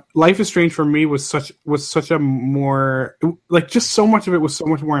 Life is Strange for me was such a more like just so much of it was so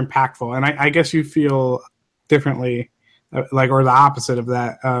much more impactful, and I guess you feel differently, like or the opposite of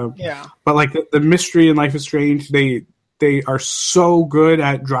that. Yeah. But like the mystery in Life is Strange, they are so good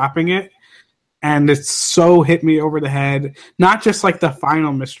at dropping it, and it's so hit me over the head. Not just like the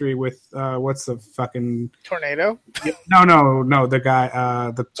final mystery with what's the fucking Tornado? No, the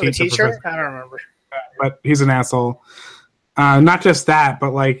guy, the teacher. I don't remember, but he's an asshole. Not just that,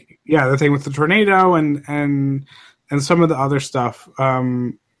 but like, yeah, the thing with the tornado and some of the other stuff.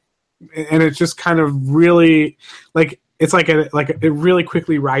 And it's just kind of really like it's like it really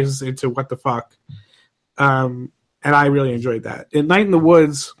quickly rises into what the fuck. And I really enjoyed that. In Night in the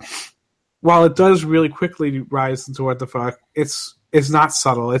Woods, while it does really quickly rise into what the fuck, it's not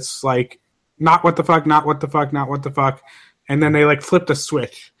subtle. It's like not what the fuck, not what the fuck, not what the fuck, and then they like flipped a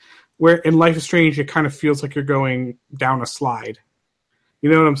switch. Where in Life is Strange, it kind of feels like you're going down a slide.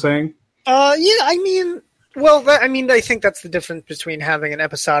 You know what I'm saying? Yeah. I mean, well, I think that's the difference between having an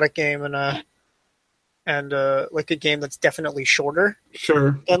episodic game and like a game that's definitely shorter.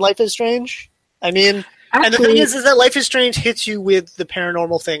 Sure. Than Life is Strange. I mean, actually, and the thing is that Life is Strange hits you with the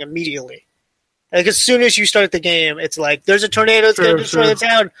paranormal thing immediately. Like, as soon as you start the game, it's like, there's a tornado that's going to destroy the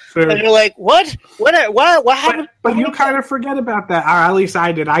town. Sure. And you're like, what? What happened? But you kind of forget about that. Or at least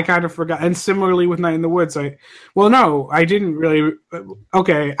I did. I kind of forgot. And similarly with Night in the Woods, I didn't really.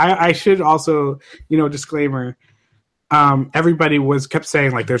 Okay, I should also, disclaimer. Everybody kept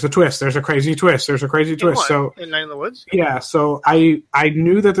saying, like, there's a twist. There's a crazy twist. There's a crazy twist. So in Night in the Woods? Yeah, so I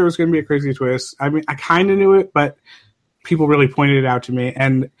knew that there was going to be a crazy twist. I mean, I kind of knew it, but people really pointed it out to me.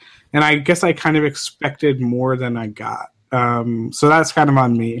 And I guess I kind of expected more than I got. So that's kind of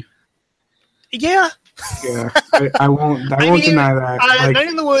on me. Yeah. Yeah. I won't deny that. Night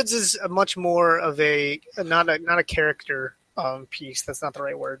in the Woods is a much more of not a character piece. That's not the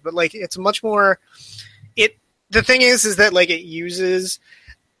right word. But like it's much more the thing is that like it uses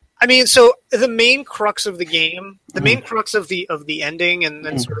so the main crux of the game, the main crux of the ending and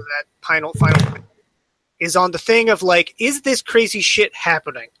then sort of that final is on the thing of like, is this crazy shit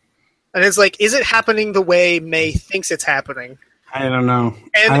happening? And it's like, is it happening the way May thinks it's happening? I don't know.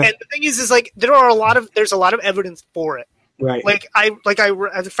 And the thing is like there's a lot of evidence for it. Right. Like I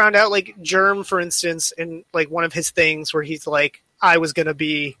found out like Germ, for instance, in like one of his things where he's like, I was gonna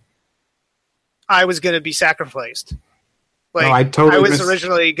be sacrificed. Like I was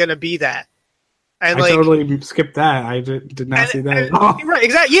originally gonna be that. And I totally skipped that. I did not see that at all. Right.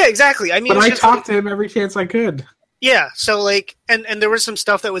 Exactly. Yeah. Exactly. I mean, but I talked to him every chance I could. Yeah, so like, and there was some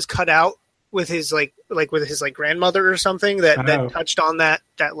stuff that was cut out with his with his grandmother or something that touched on that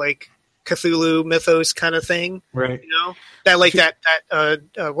like Cthulhu mythos kind of thing, right? That like that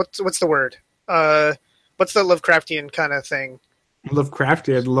what's the word? What's the Lovecraftian kind of thing?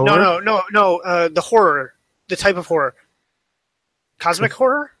 Lovecraftian lore? No. The horror, the type of horror, cosmic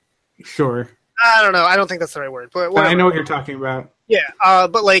horror. Sure. I don't know. I don't think that's the right word, but I know what you're talking about. Yeah,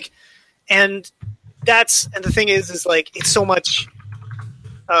 but like, and the thing is like it's so much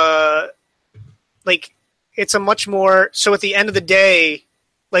like it's a much more so at the end of the day,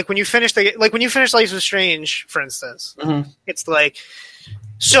 like when you finish Life is Strange, for instance, it's like,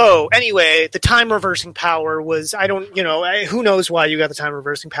 so anyway, the time reversing power was who knows why you got the time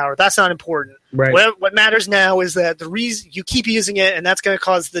reversing power. That's not important. Right. What matters now is that the reason you keep using it, and that's going to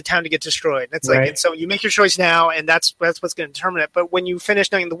cause the town to get destroyed. It's like, and so you make your choice now, and that's what's going to determine it. But when you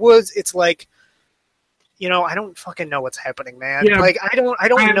finish Night in the Woods, it's like, I don't fucking know what's happening, man. Yeah, like I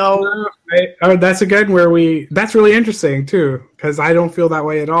don't know. That's again where that's really interesting too, because I don't feel that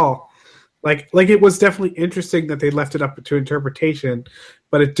way at all. Like it was definitely interesting that they left it up to interpretation,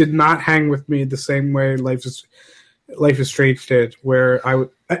 but it did not hang with me the same way Life is Strange did, where I would,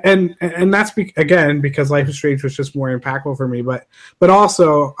 and that's again because Life is Strange was just more impactful for me. But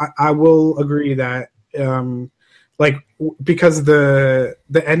also I will agree that because the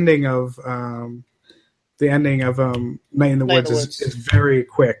ending of Night in the Woods is very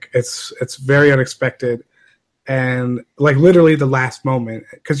quick. It's very unexpected. And like literally the last moment,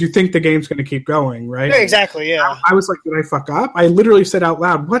 because you think the game's going to keep going, right? Yeah, exactly. Yeah. I was like, did I fuck up? I literally said out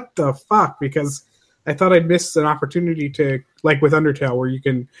loud, "What the fuck?" Because I thought I'd missed an opportunity to, like with Undertale, where you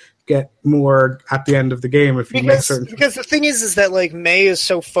can get more at the end of the game if you make certain. Because the thing is that like May is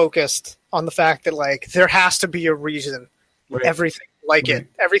so focused on the fact that like there has to be a reason. Right. Everything like it.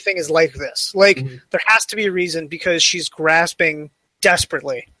 Everything is like this. Like there has to be a reason because she's grasping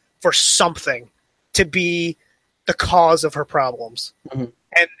desperately for something to be the cause of her problems.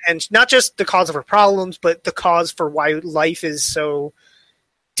 And not just the cause of her problems, but the cause for why life is so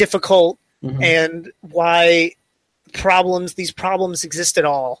difficult and why these problems exist at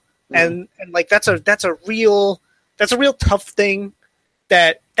all. And like that's a real tough thing.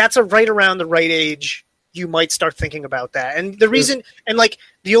 That's a right around the right age you might start thinking about that. And the reason, and like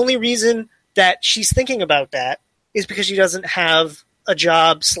the only reason that she's thinking about that is because she doesn't have a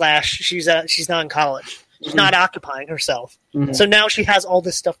job / she's not in college. She's not occupying herself. So now she has all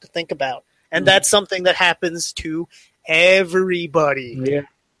this stuff to think about. And that's something that happens to everybody. Yeah.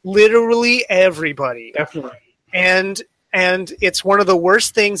 Literally everybody. Definitely. And it's one of the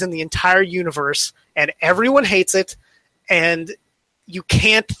worst things in the entire universe, and everyone hates it, and you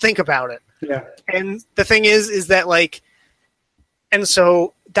can't think about it. Yeah. And the thing is that like, and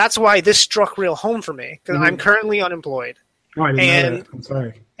so that's why this struck real home for me, because I'm currently unemployed. Oh, I didn't know that. I'm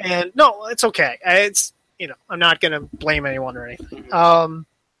sorry. And no, it's okay. It's, I'm not going to blame anyone or anything.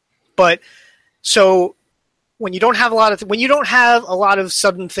 But so when you don't have a lot of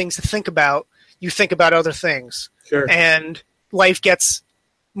sudden things to think about, you think about other things. Sure. And life gets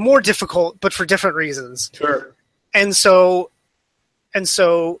more difficult, but for different reasons. Sure. And so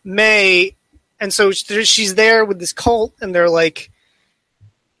she's there with this cult, and they're like,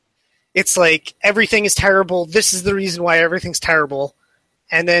 it's like everything is terrible. This is the reason why everything's terrible.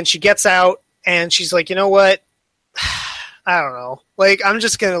 And then she gets out, and she's like, you know what? I don't know. Like, I'm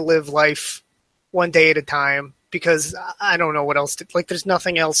just gonna live life one day at a time because I don't know what else to, like. There's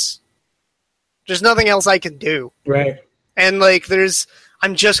nothing else I can do. Right. And like,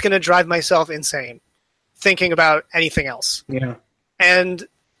 I'm just gonna drive myself insane thinking about anything else. Yeah. And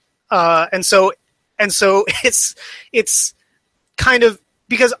so it's kind of,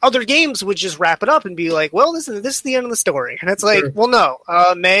 because other games would just wrap it up and be like, well, this is the end of the story. And it's like, sure. Well, no.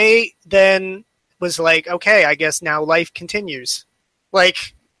 May then was like, okay, I guess now life continues.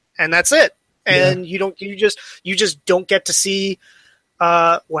 Like, and that's it. And you just don't get to see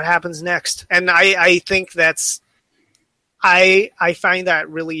what happens next. And I think I find that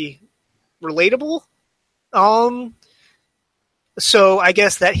really relatable. So I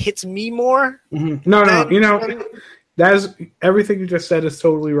guess that hits me more. Mm-hmm. No. That is, everything you just said is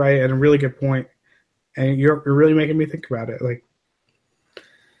totally right and a really good point. And you're really making me think about it. Like,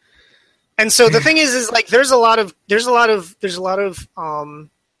 and so the thing is like there's a lot of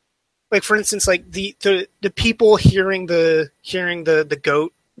like, for instance, like the people hearing the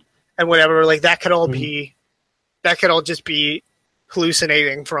goat and whatever, like that could all just be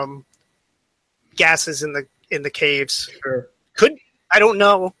hallucinating from gases in the caves. Sure. I don't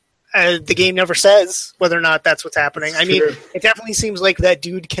know. The game never says whether or not that's what's happening. I mean, it definitely seems like that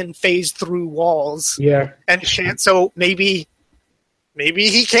dude can phase through walls. Yeah. And so maybe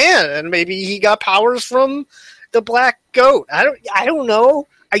he can, and maybe he got powers from the black goat. I don't know.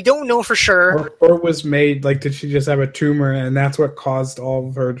 I don't know for sure. Or was made, like, did she just have a tumor and that's what caused all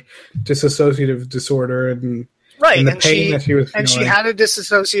of her dissociative disorder and the pain that she was feeling? And she had a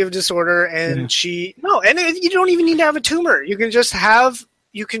dissociative disorder, and you don't even need to have a tumor. You can just have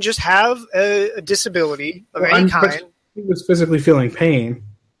a disability of any kind. He was physically feeling pain.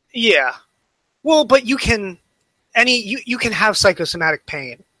 Yeah. Well, but you can have psychosomatic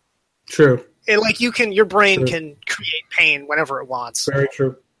pain. True. Your brain can create pain whenever it wants. Very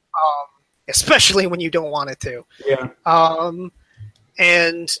true. Especially when you don't want it to. Yeah.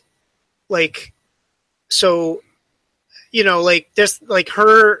 And like, so, like, there's like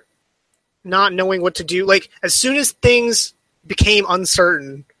her not knowing what to do. Like, as soon as things became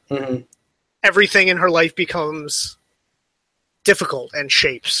uncertain, everything in her life becomes difficult and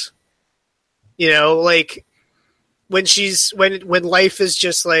shapes. Like when life is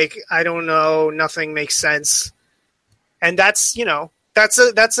just like, I don't know, nothing makes sense. And that's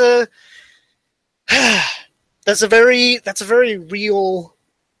a very real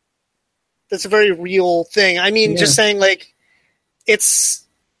thing. I mean, just saying, like, it's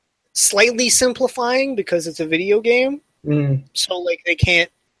slightly simplifying because it's a video game. So, like, they can't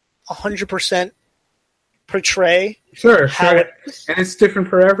 100% portray. Sure. And it's different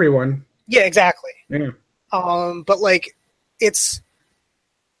for everyone. Yeah, exactly. Yeah. But, like, it's...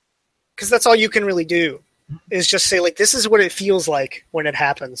 Because that's all you can really do, is just say, like, this is what it feels like when it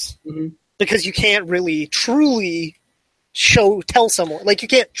happens. Because you can't really, truly tell someone. Like, you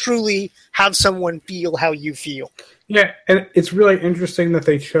can't truly have someone feel how you feel. Yeah, and it's really interesting that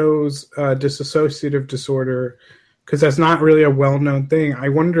they chose dissociative disorder, because that's not really a well-known thing. I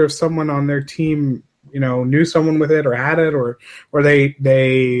wonder if someone on their team, knew someone with it or had it, or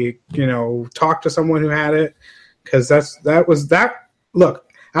they talked to someone who had it, because that was that. Look,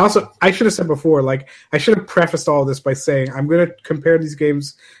 I should have said before, like, I should have prefaced all this by saying I'm going to compare these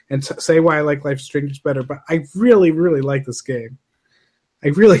games and say why I like Life is Strange better, but I really, really like this game. I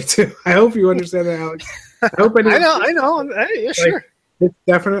really do. I hope you understand that, Alex. I hope anyone. I know. Yeah, sure. It's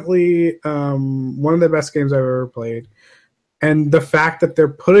definitely one of the best games I've ever played. And the fact that they're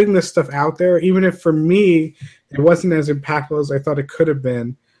putting this stuff out there, even if for me it wasn't as impactful as I thought it could have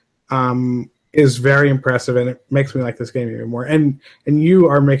been, is very impressive, and it makes me like this game even more. And you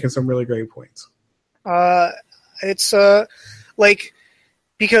are making some really great points. It's like,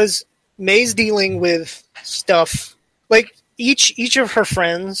 because May's dealing with stuff like each of her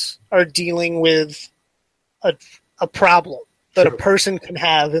friends are dealing with a problem that a person can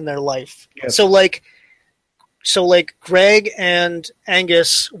have in their life. Yes. So like Greg and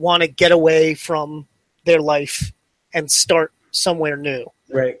Angus want to get away from their life and start somewhere new.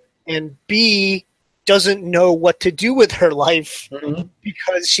 Right. And B doesn't know what to do with her life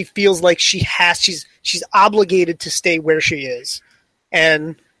because she feels like she's obligated to stay where she is.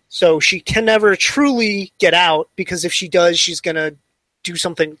 And so she can never truly get out, because if she does, she's going to do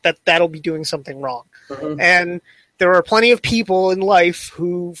something that'll be doing something wrong. And there are plenty of people in life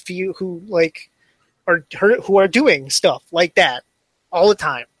who are doing stuff like that all the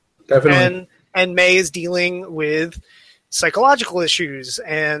time. Definitely. And May is dealing with psychological issues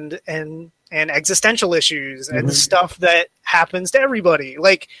and existential issues and stuff that happens to everybody.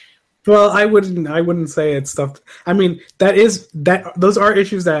 Like, well, I wouldn't say it's stuff. I mean, those are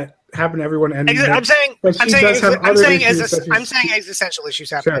issues that happen to everyone. And I'm saying existential issues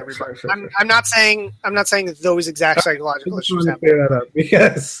happen to everybody. Sure. I'm not saying those exact psychological issues happen. Clear that up.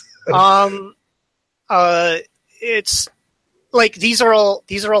 Yes. It's like these are all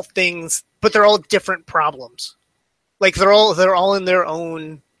things, but they're all different problems. Like they're all in their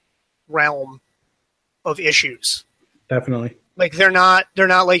own realm of issues. Definitely. Like they're not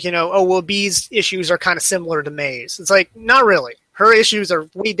like, oh well, B's issues are kind of similar to May's. It's like, not really. Her issues are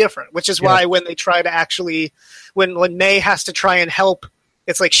way different, which is why when they try to actually, when May has to try and help,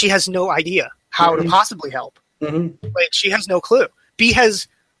 it's like she has no idea how to possibly help. Like she has no clue. B has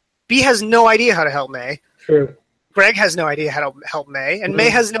no idea how to help May. True. Greg has no idea how to help May, and May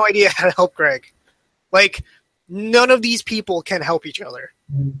has no idea how to help Greg. Like, none of these people can help each other.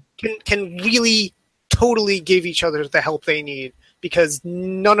 Can really totally give each other the help they need, because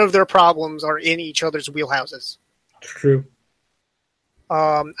none of their problems are in each other's wheelhouses. True.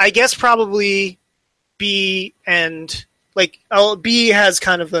 I guess probably B and B has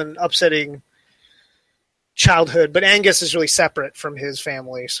kind of an upsetting childhood, but Angus is really separate from his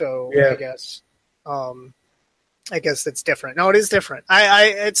family, so I guess that's different. No, it is different.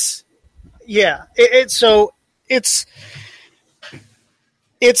 It's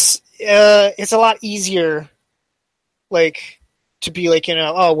a lot easier, like, to be like,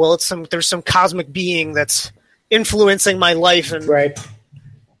 oh well, there's some cosmic being that's influencing my life, and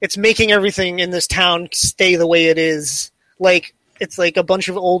it's making everything in this town stay the way it is. Like, it's like a bunch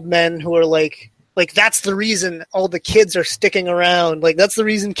of old men who are like that's the reason all the kids are sticking around. Like, that's the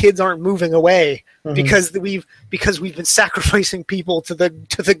reason kids aren't moving away, because we've been sacrificing people to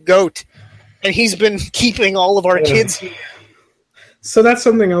the goat, and he's been keeping all of our kids here. So that's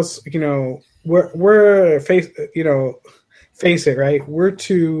something else. We're face it, right? We're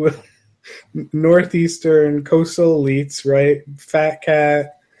two northeastern coastal elites, right? Fat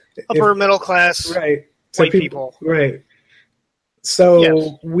cat, upper middle class, right? White people, right?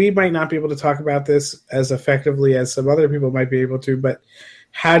 So we might not be able to talk about this as effectively as some other people might be able to, but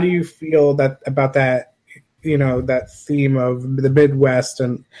how do you feel about that, that theme of the Midwest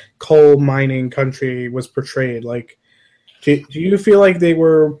and coal mining country was portrayed? Like, do you feel like they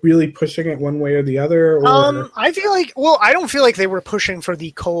were really pushing it one way or the other? Or? I feel like, I don't feel like they were pushing for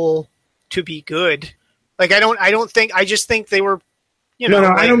the coal to be good. Like, I just think they were, No,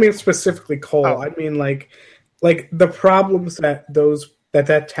 I don't mean specifically coal. I mean, like the problems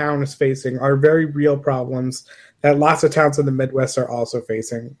that town is facing are very real problems that lots of towns in the Midwest are also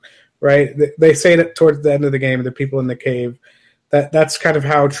facing, right? They say that towards the end of the game, the people in the cave, that's kind of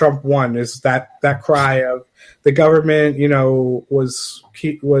how Trump won, is that cry of the government, was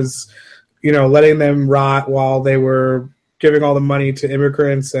letting them rot while they were giving all the money to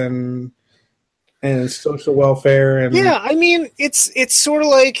immigrants and social welfare. And I mean, it's sort of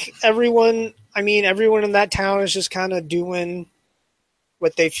like everyone in that town is just kind of doing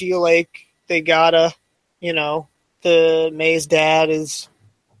what they feel like they gotta. The May's dad is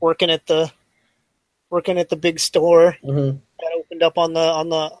working at the big store that opened up on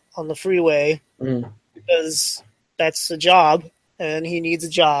the freeway because that's a job and he needs a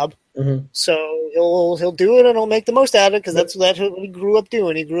job. So he'll do it and he'll make the most out of it because that's what he grew up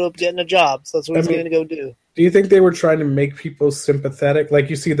doing. He grew up getting a job, so that's what he's going to go do. Do you think they were trying to make people sympathetic?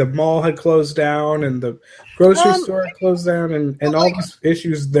 Like, you see the mall had closed down and the grocery store had closed down and all these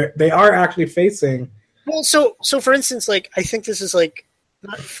issues they are actually facing. Well, so for instance, like I think this is like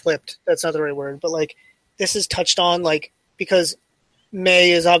not flipped. That's not the right word, but like this is touched on like because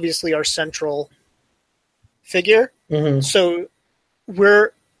May is obviously our central figure. Mm-hmm.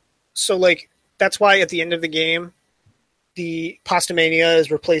 So like that's why at the end of the game, the Pastamania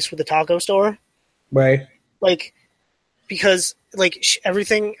is replaced with the taco store. Right. Like because like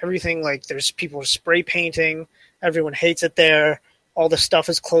everything like there's people spray painting. Everyone hates it there. All the stuff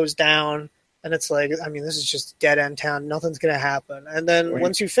is closed down. And it's like, I mean, this is just dead end town. Nothing's going to happen. And then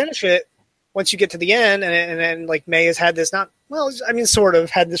once you finish it, once you get to the end, and then like May has had this sort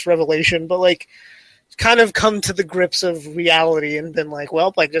of had this revelation, but like kind of come to the grips of reality and been like,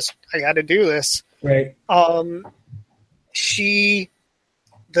 well, I got to do this. Right. The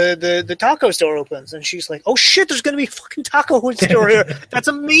taco store opens and she's like, oh shit, there's going to be a fucking taco store here. That's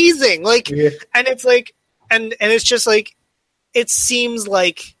amazing. Like, yeah. And it's like, and it's just like, it seems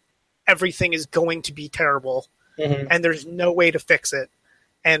like everything is going to be terrible, and there's no way to fix it,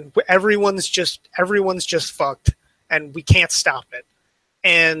 and everyone's just fucked, and we can't stop it.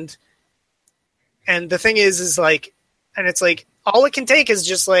 And the thing is like, and it's like all it can take is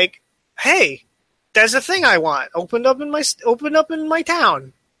just like, hey, there's a thing I want opened up in my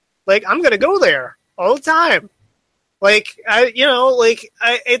town. Like I'm gonna go there all the time. Like I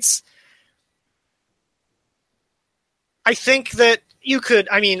think that you could.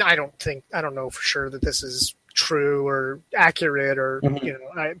 I mean, I don't know for sure that this is true or accurate, or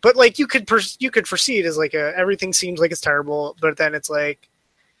but like you could foresee it as like everything seems like it's terrible, but then it's like,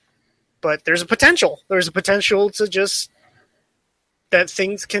 but there's a potential. There's a potential to just that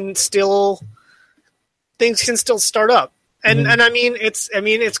things can still start up, and I mean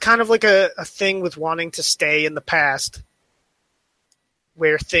it's kind of like a thing with wanting to stay in the past,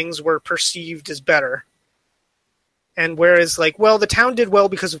 where things were perceived as better. And whereas, like, well, the town did well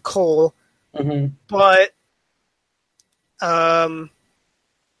because of coal, but the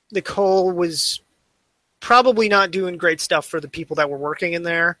coal was probably not doing great stuff for the people that were working in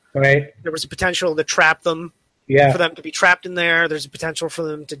there. Right. There was a potential to trap them, for them to be trapped in there. There's a potential for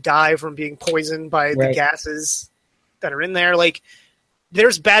them to die from being poisoned by the gases that are in there. Like,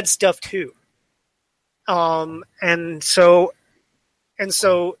 there's bad stuff too. And so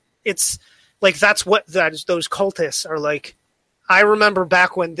it's. Like, that's what those cultists are like. I remember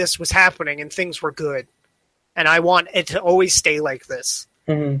back when this was happening and things were good. And I want it to always stay like this.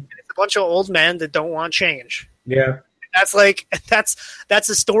 And it's a bunch of old men that don't want change. Yeah. That's like, that's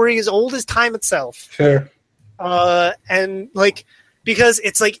a story as old as time itself. Sure. And, like, because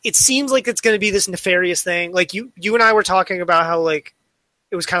it's like, it seems like it's going to be this nefarious thing. Like, you and I were talking about how, like,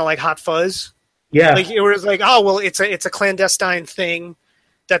 it was kind of like Hot Fuzz. Yeah. Like, it was like, oh, well, it's a clandestine thing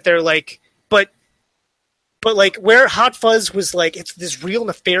that they're like, but like where Hot Fuzz was like, it's this real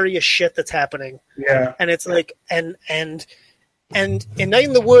nefarious shit that's happening. Yeah. And it's like, and in Night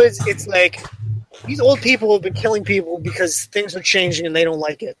in the Woods, it's like these old people have been killing people because things are changing and they don't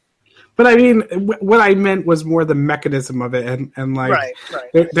like it. But I mean, what I meant was more the mechanism of it, and like, right.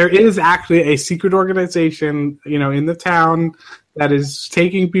 There is actually a secret organization, in the town that is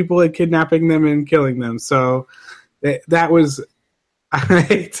taking people and kidnapping them and killing them. So that was. I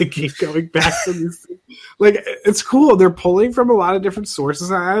hate to keep going back to this. Like, it's cool. They're pulling from a lot of different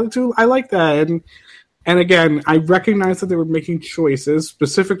sources. I like that. And again, I recognize that they were making choices,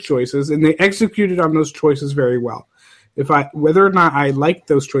 specific choices, and they executed on those choices very well. Whether or not I like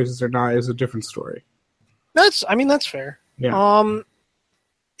those choices or not is a different story. That's fair. Yeah.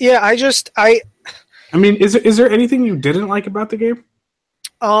 Yeah. I mean, is there anything you didn't like about the game?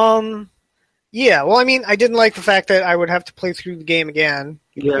 Yeah, well, I mean, I didn't like the fact that I would have to play through the game again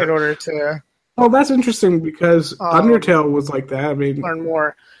in order to... Oh, that's interesting, because Undertale was like that. I mean, learn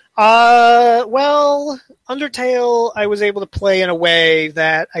more. Well, Undertale, I was able to play in a way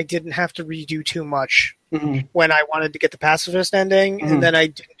that I didn't have to redo too much when I wanted to get the pacifist ending, and then I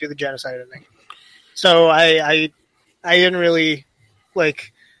didn't do the genocide ending. So I didn't really,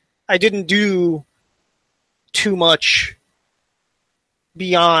 like, I didn't do too much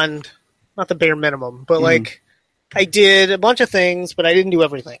beyond... Not the bare minimum, but like I did a bunch of things, but I didn't do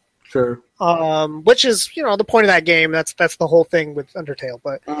everything. Sure. Which is, the point of that game. That's the whole thing with Undertale.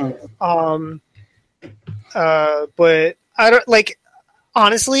 But but I don't like.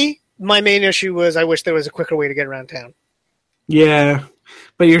 Honestly, my main issue was I wish there was a quicker way to get around town. Yeah,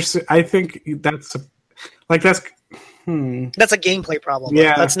 but I think that's that's a gameplay problem.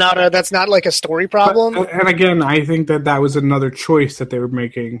 Yeah, that's not like a story problem. And again, I think that was another choice that they were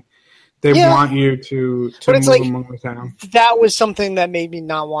making. They want you to move like, among the town. That was something that made me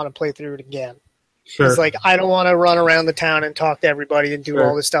not want to play through it again. Sure. It's like, I don't want to run around the town and talk to everybody and do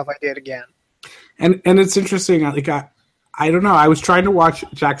all this stuff I did again. And it's interesting. Like I don't know. I was trying to watch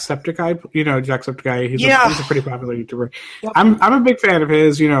Jacksepticeye. You know, Jacksepticeye. He's a pretty popular YouTuber. Yep. I'm a big fan of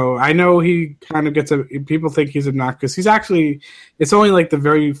his. You know, I know he kind of gets people think he's obnoxious. He's actually. It's only like the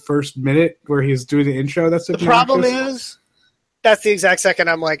very first minute where he's doing the intro. That's obnoxious. The problem is, that's the exact second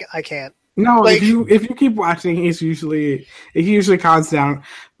I'm like, I can't. No, like, if you keep watching, he usually calms down.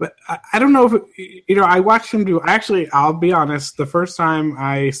 But I don't know if I watched him do. Actually, I'll be honest. The first time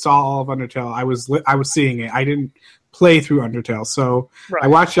I saw all of Undertale, I was seeing it. I didn't play through Undertale, so right. I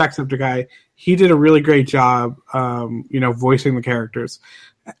watched Jacksepticeye. He did a really great job, voicing the characters.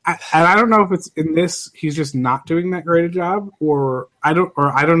 And I don't know if it's in this he's just not doing that great a job, or I don't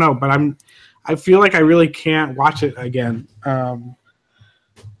know. But I feel like I really can't watch it again.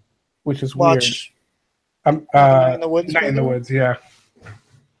 Which is weird. Night in the Woods. Night in the Woods, yeah.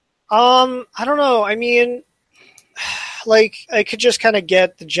 I don't know. I mean, like, I could just kind of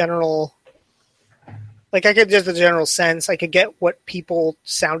get the general. Like, I could get the general sense. I could get what people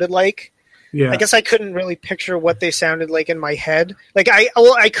sounded like. Yeah. I guess I couldn't really picture what they sounded like in my head. Like,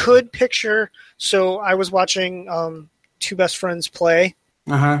 I could picture. So I was watching two best friends play.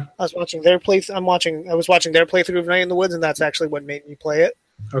 I was watching their playthrough. I was watching their playthrough of Night in the Woods, and that's actually what made me play it.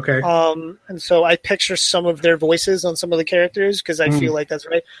 Okay. And so I picture some of their voices on some of the characters because I feel like that's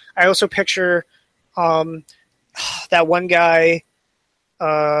right. I also picture that one guy,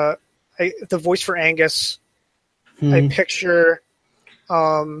 the voice for Angus. I picture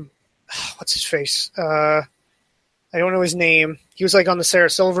what's his face? I don't know his name. He was like on the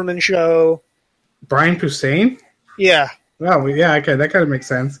Sarah Silverman show. Brian Posehn? Yeah. Oh, yeah, okay, that kind of makes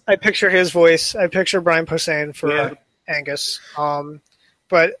sense. I picture his voice. I picture Brian Posehn for Angus.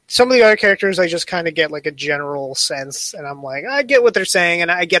 But some of the other characters, I just kind of get like a general sense, and I'm like, I get what they're saying, and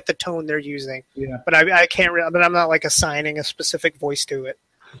I get the tone they're using. Yeah. But I can't. But I'm not like assigning a specific voice to it.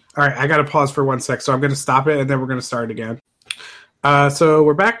 All right, I got to pause for 1 sec, so I'm going to stop it, and then we're going to start again. So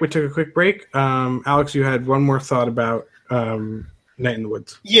we're back. We took a quick break. Alex, you had one more thought about Night in the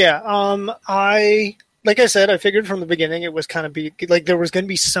Woods. Yeah. Like I said, I figured from the beginning it was kind of like there was going to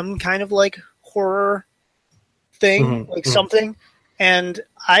be some kind of like horror thing, something. And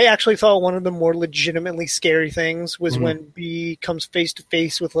I actually thought one of the more legitimately scary things was when Bee comes face to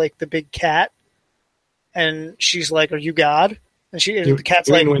face with like the big cat, and she's like, "Are you God?" And the cat's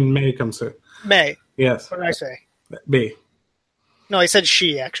like, when May comes in. May. Yes. What did I say? Bee. No, I said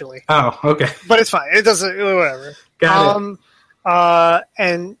she actually. Oh, okay. But it's fine. It doesn't. Whatever. Got it.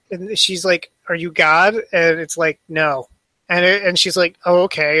 And she's like, "Are you God?" And it's like, "No." And she's like, "Oh,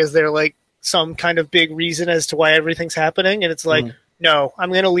 okay. Is there like some kind of big reason as to why everything's happening?" And it's like. No, I'm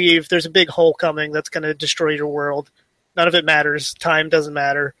going to leave. There's a big hole coming that's going to destroy your world. None of it matters. Time doesn't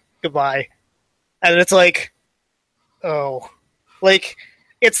matter. Goodbye. And it's like, oh. Like,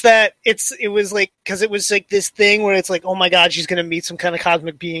 it was like, because it was like this thing where it's like, oh my God, she's going to meet some kind of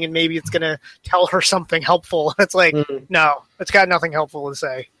cosmic being and maybe it's going to tell her something helpful. It's like, no, it's got nothing helpful to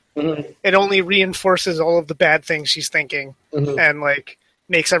say. It only reinforces all of the bad things she's thinking and like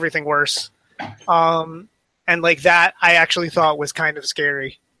makes everything worse. And like that, I actually thought was kind of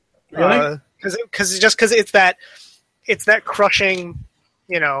scary. Really? Because it's that crushing,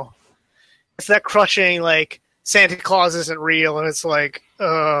 it's that crushing like Santa Claus isn't real, and it's like,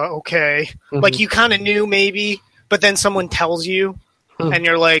 okay, like you kind of knew maybe, but then someone tells you, and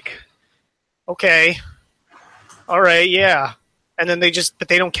you're like, okay, all right, yeah, and then they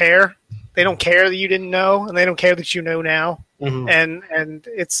don't care. They don't care that you didn't know, and they don't care that you know now, and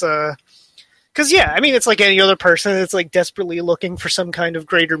it's because, yeah, I mean, it's like any other person. It's like desperately looking for some kind of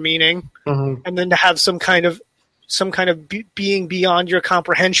greater meaning. And then to have some kind of being beyond your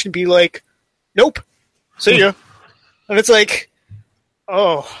comprehension be like, nope, see ya. And it's like,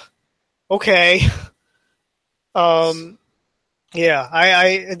 oh, okay. Yeah,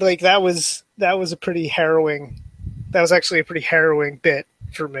 I like that was a pretty harrowing. That was actually a pretty harrowing bit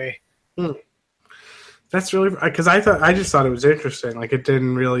for me. That's really, because I just thought it was interesting. Like, it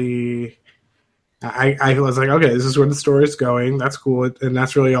didn't really. I was like, okay, this is where the story is going. That's cool, and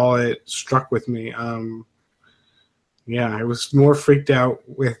that's really all it struck with me. Yeah, I was more freaked out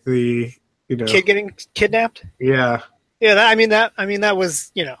with the kid getting kidnapped. Yeah, yeah. That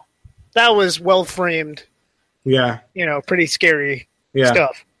was that was well framed. Yeah, pretty scary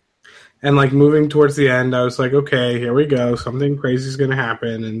stuff. And like moving towards the end, I was like, okay, here we go. Something crazy is going to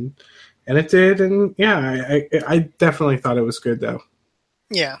happen, and it did. And yeah, I definitely thought it was good though.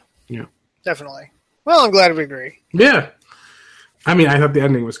 Yeah. Yeah. Definitely. Well, I'm glad we agree. Yeah. I mean, I thought the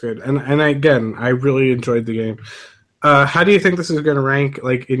ending was good. And again, I really enjoyed the game. How do you think this is going to rank,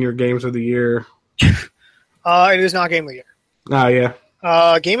 like, in your games of the year? It is not game of the year. Oh, yeah.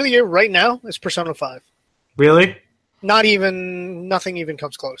 Game of the year right now is Persona 5. Really? Nothing even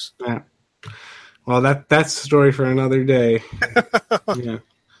comes close. Yeah. Well, that's a story for another day. Yeah.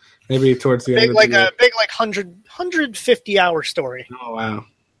 Maybe towards the end of the year. A big 150 hour story. Oh, wow.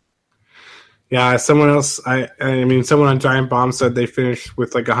 Yeah, someone on Giant Bomb said they finished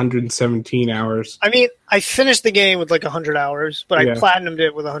with like 117 hours. I mean, I finished the game with like 100 hours, but I platinumed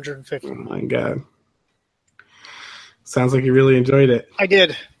it with 150. Oh my god. Sounds like you really enjoyed it. I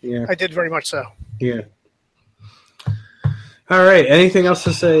did. Yeah. I did very much so. Yeah. All right. Anything else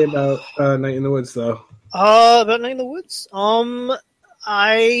to say about Night in the Woods, though? About Night in the Woods?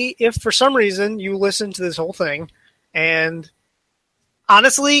 If for some reason you listen to this whole thing, and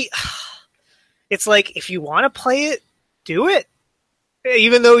honestly, it's like, if you want to play it, do it.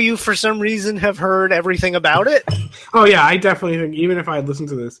 Even though you, for some reason, have heard everything about it. Oh, yeah, I definitely think, even if I had listened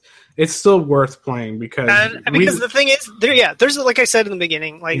to this, it's still worth playing because the thing is, there's, like I said in the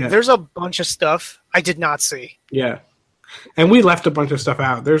beginning, there's a bunch of stuff I did not see. Yeah. And we left a bunch of stuff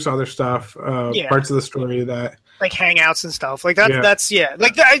out. There's other stuff, parts of the story that... Like hangouts and stuff. Like, that's.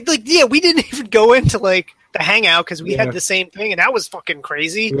 We didn't even go into, like, the hangout because we had the same thing, and that was fucking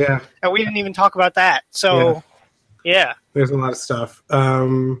crazy. Yeah. And we didn't even talk about that. So, yeah. There's a lot of stuff.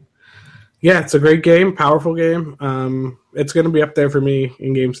 It's a great game, powerful game. It's going to be up there for me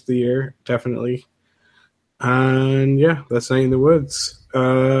in Games of the Year, definitely. And that's Night in the Woods.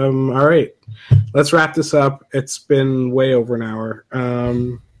 All right, let's wrap this up. It's been way over an hour.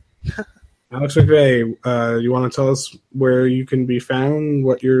 Alex McVeigh, you want to tell us where you can be found,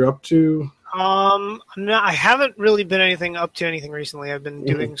 what you're up to? I haven't really been up to anything recently. I've been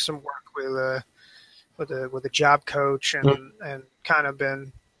doing some work with a job coach and kind of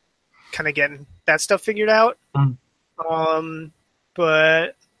getting that stuff figured out.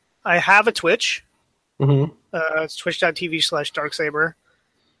 But I have a Twitch. It's twitch.tv/Darksaber.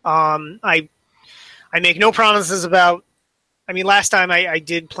 I make no promises about. I mean, last time I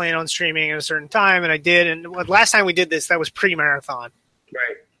did plan on streaming at a certain time, and I did. And last time we did this, that was pre-marathon,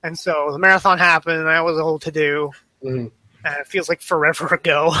 right? And so the marathon happened, and that was a whole to-do. And it feels like forever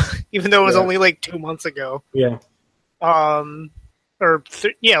ago, even though it was only like 2 months ago. Yeah.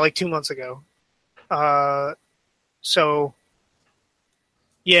 Like 2 months ago. So.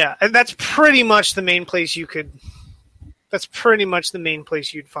 Yeah, and that's pretty much the main place you'd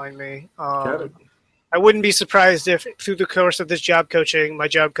find me. I wouldn't be surprised if through the course of this job coaching, my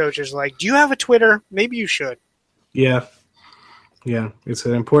job coach is like, "Do you have a Twitter? Maybe you should." Yeah. Yeah, it's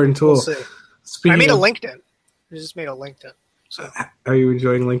an important tool. We'll see. I made a LinkedIn. I just made a LinkedIn. So. Are you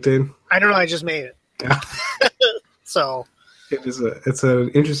enjoying LinkedIn? I don't know. I just made it. Yeah. So. It's an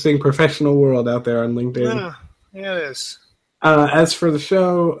interesting professional world out there on LinkedIn. Yeah, it is. As for the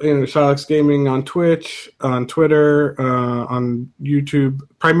show, Shylox Gaming on Twitch, on Twitter, on YouTube.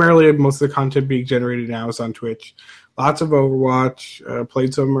 Primarily, most of the content being generated now is on Twitch. Lots of Overwatch.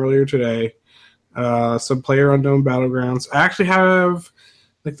 Played some earlier today. Some PlayerUnknown Battlegrounds. I actually have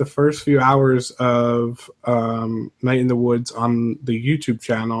like the first few hours of Night in the Woods on the YouTube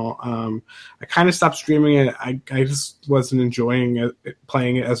channel. I kind of stopped streaming it. I just wasn't enjoying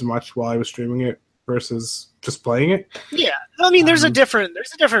playing it as much while I was streaming it versus just playing it. Yeah, I mean, there's a different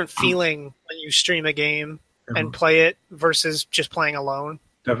feeling when you stream a game and play it versus just playing alone.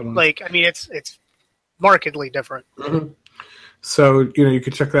 Definitely. Like, I mean, it's markedly different. So, you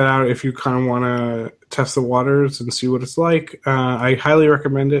could check that out if you kind of want to test the waters and see what it's like. I highly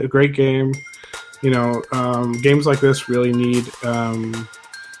recommend it. A great game. Games like this really need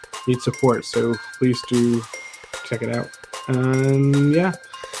support. So please do check it out. And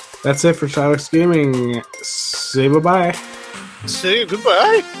that's it for Shylox Gaming. Say bye-bye. Say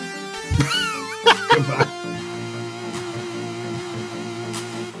goodbye. Goodbye.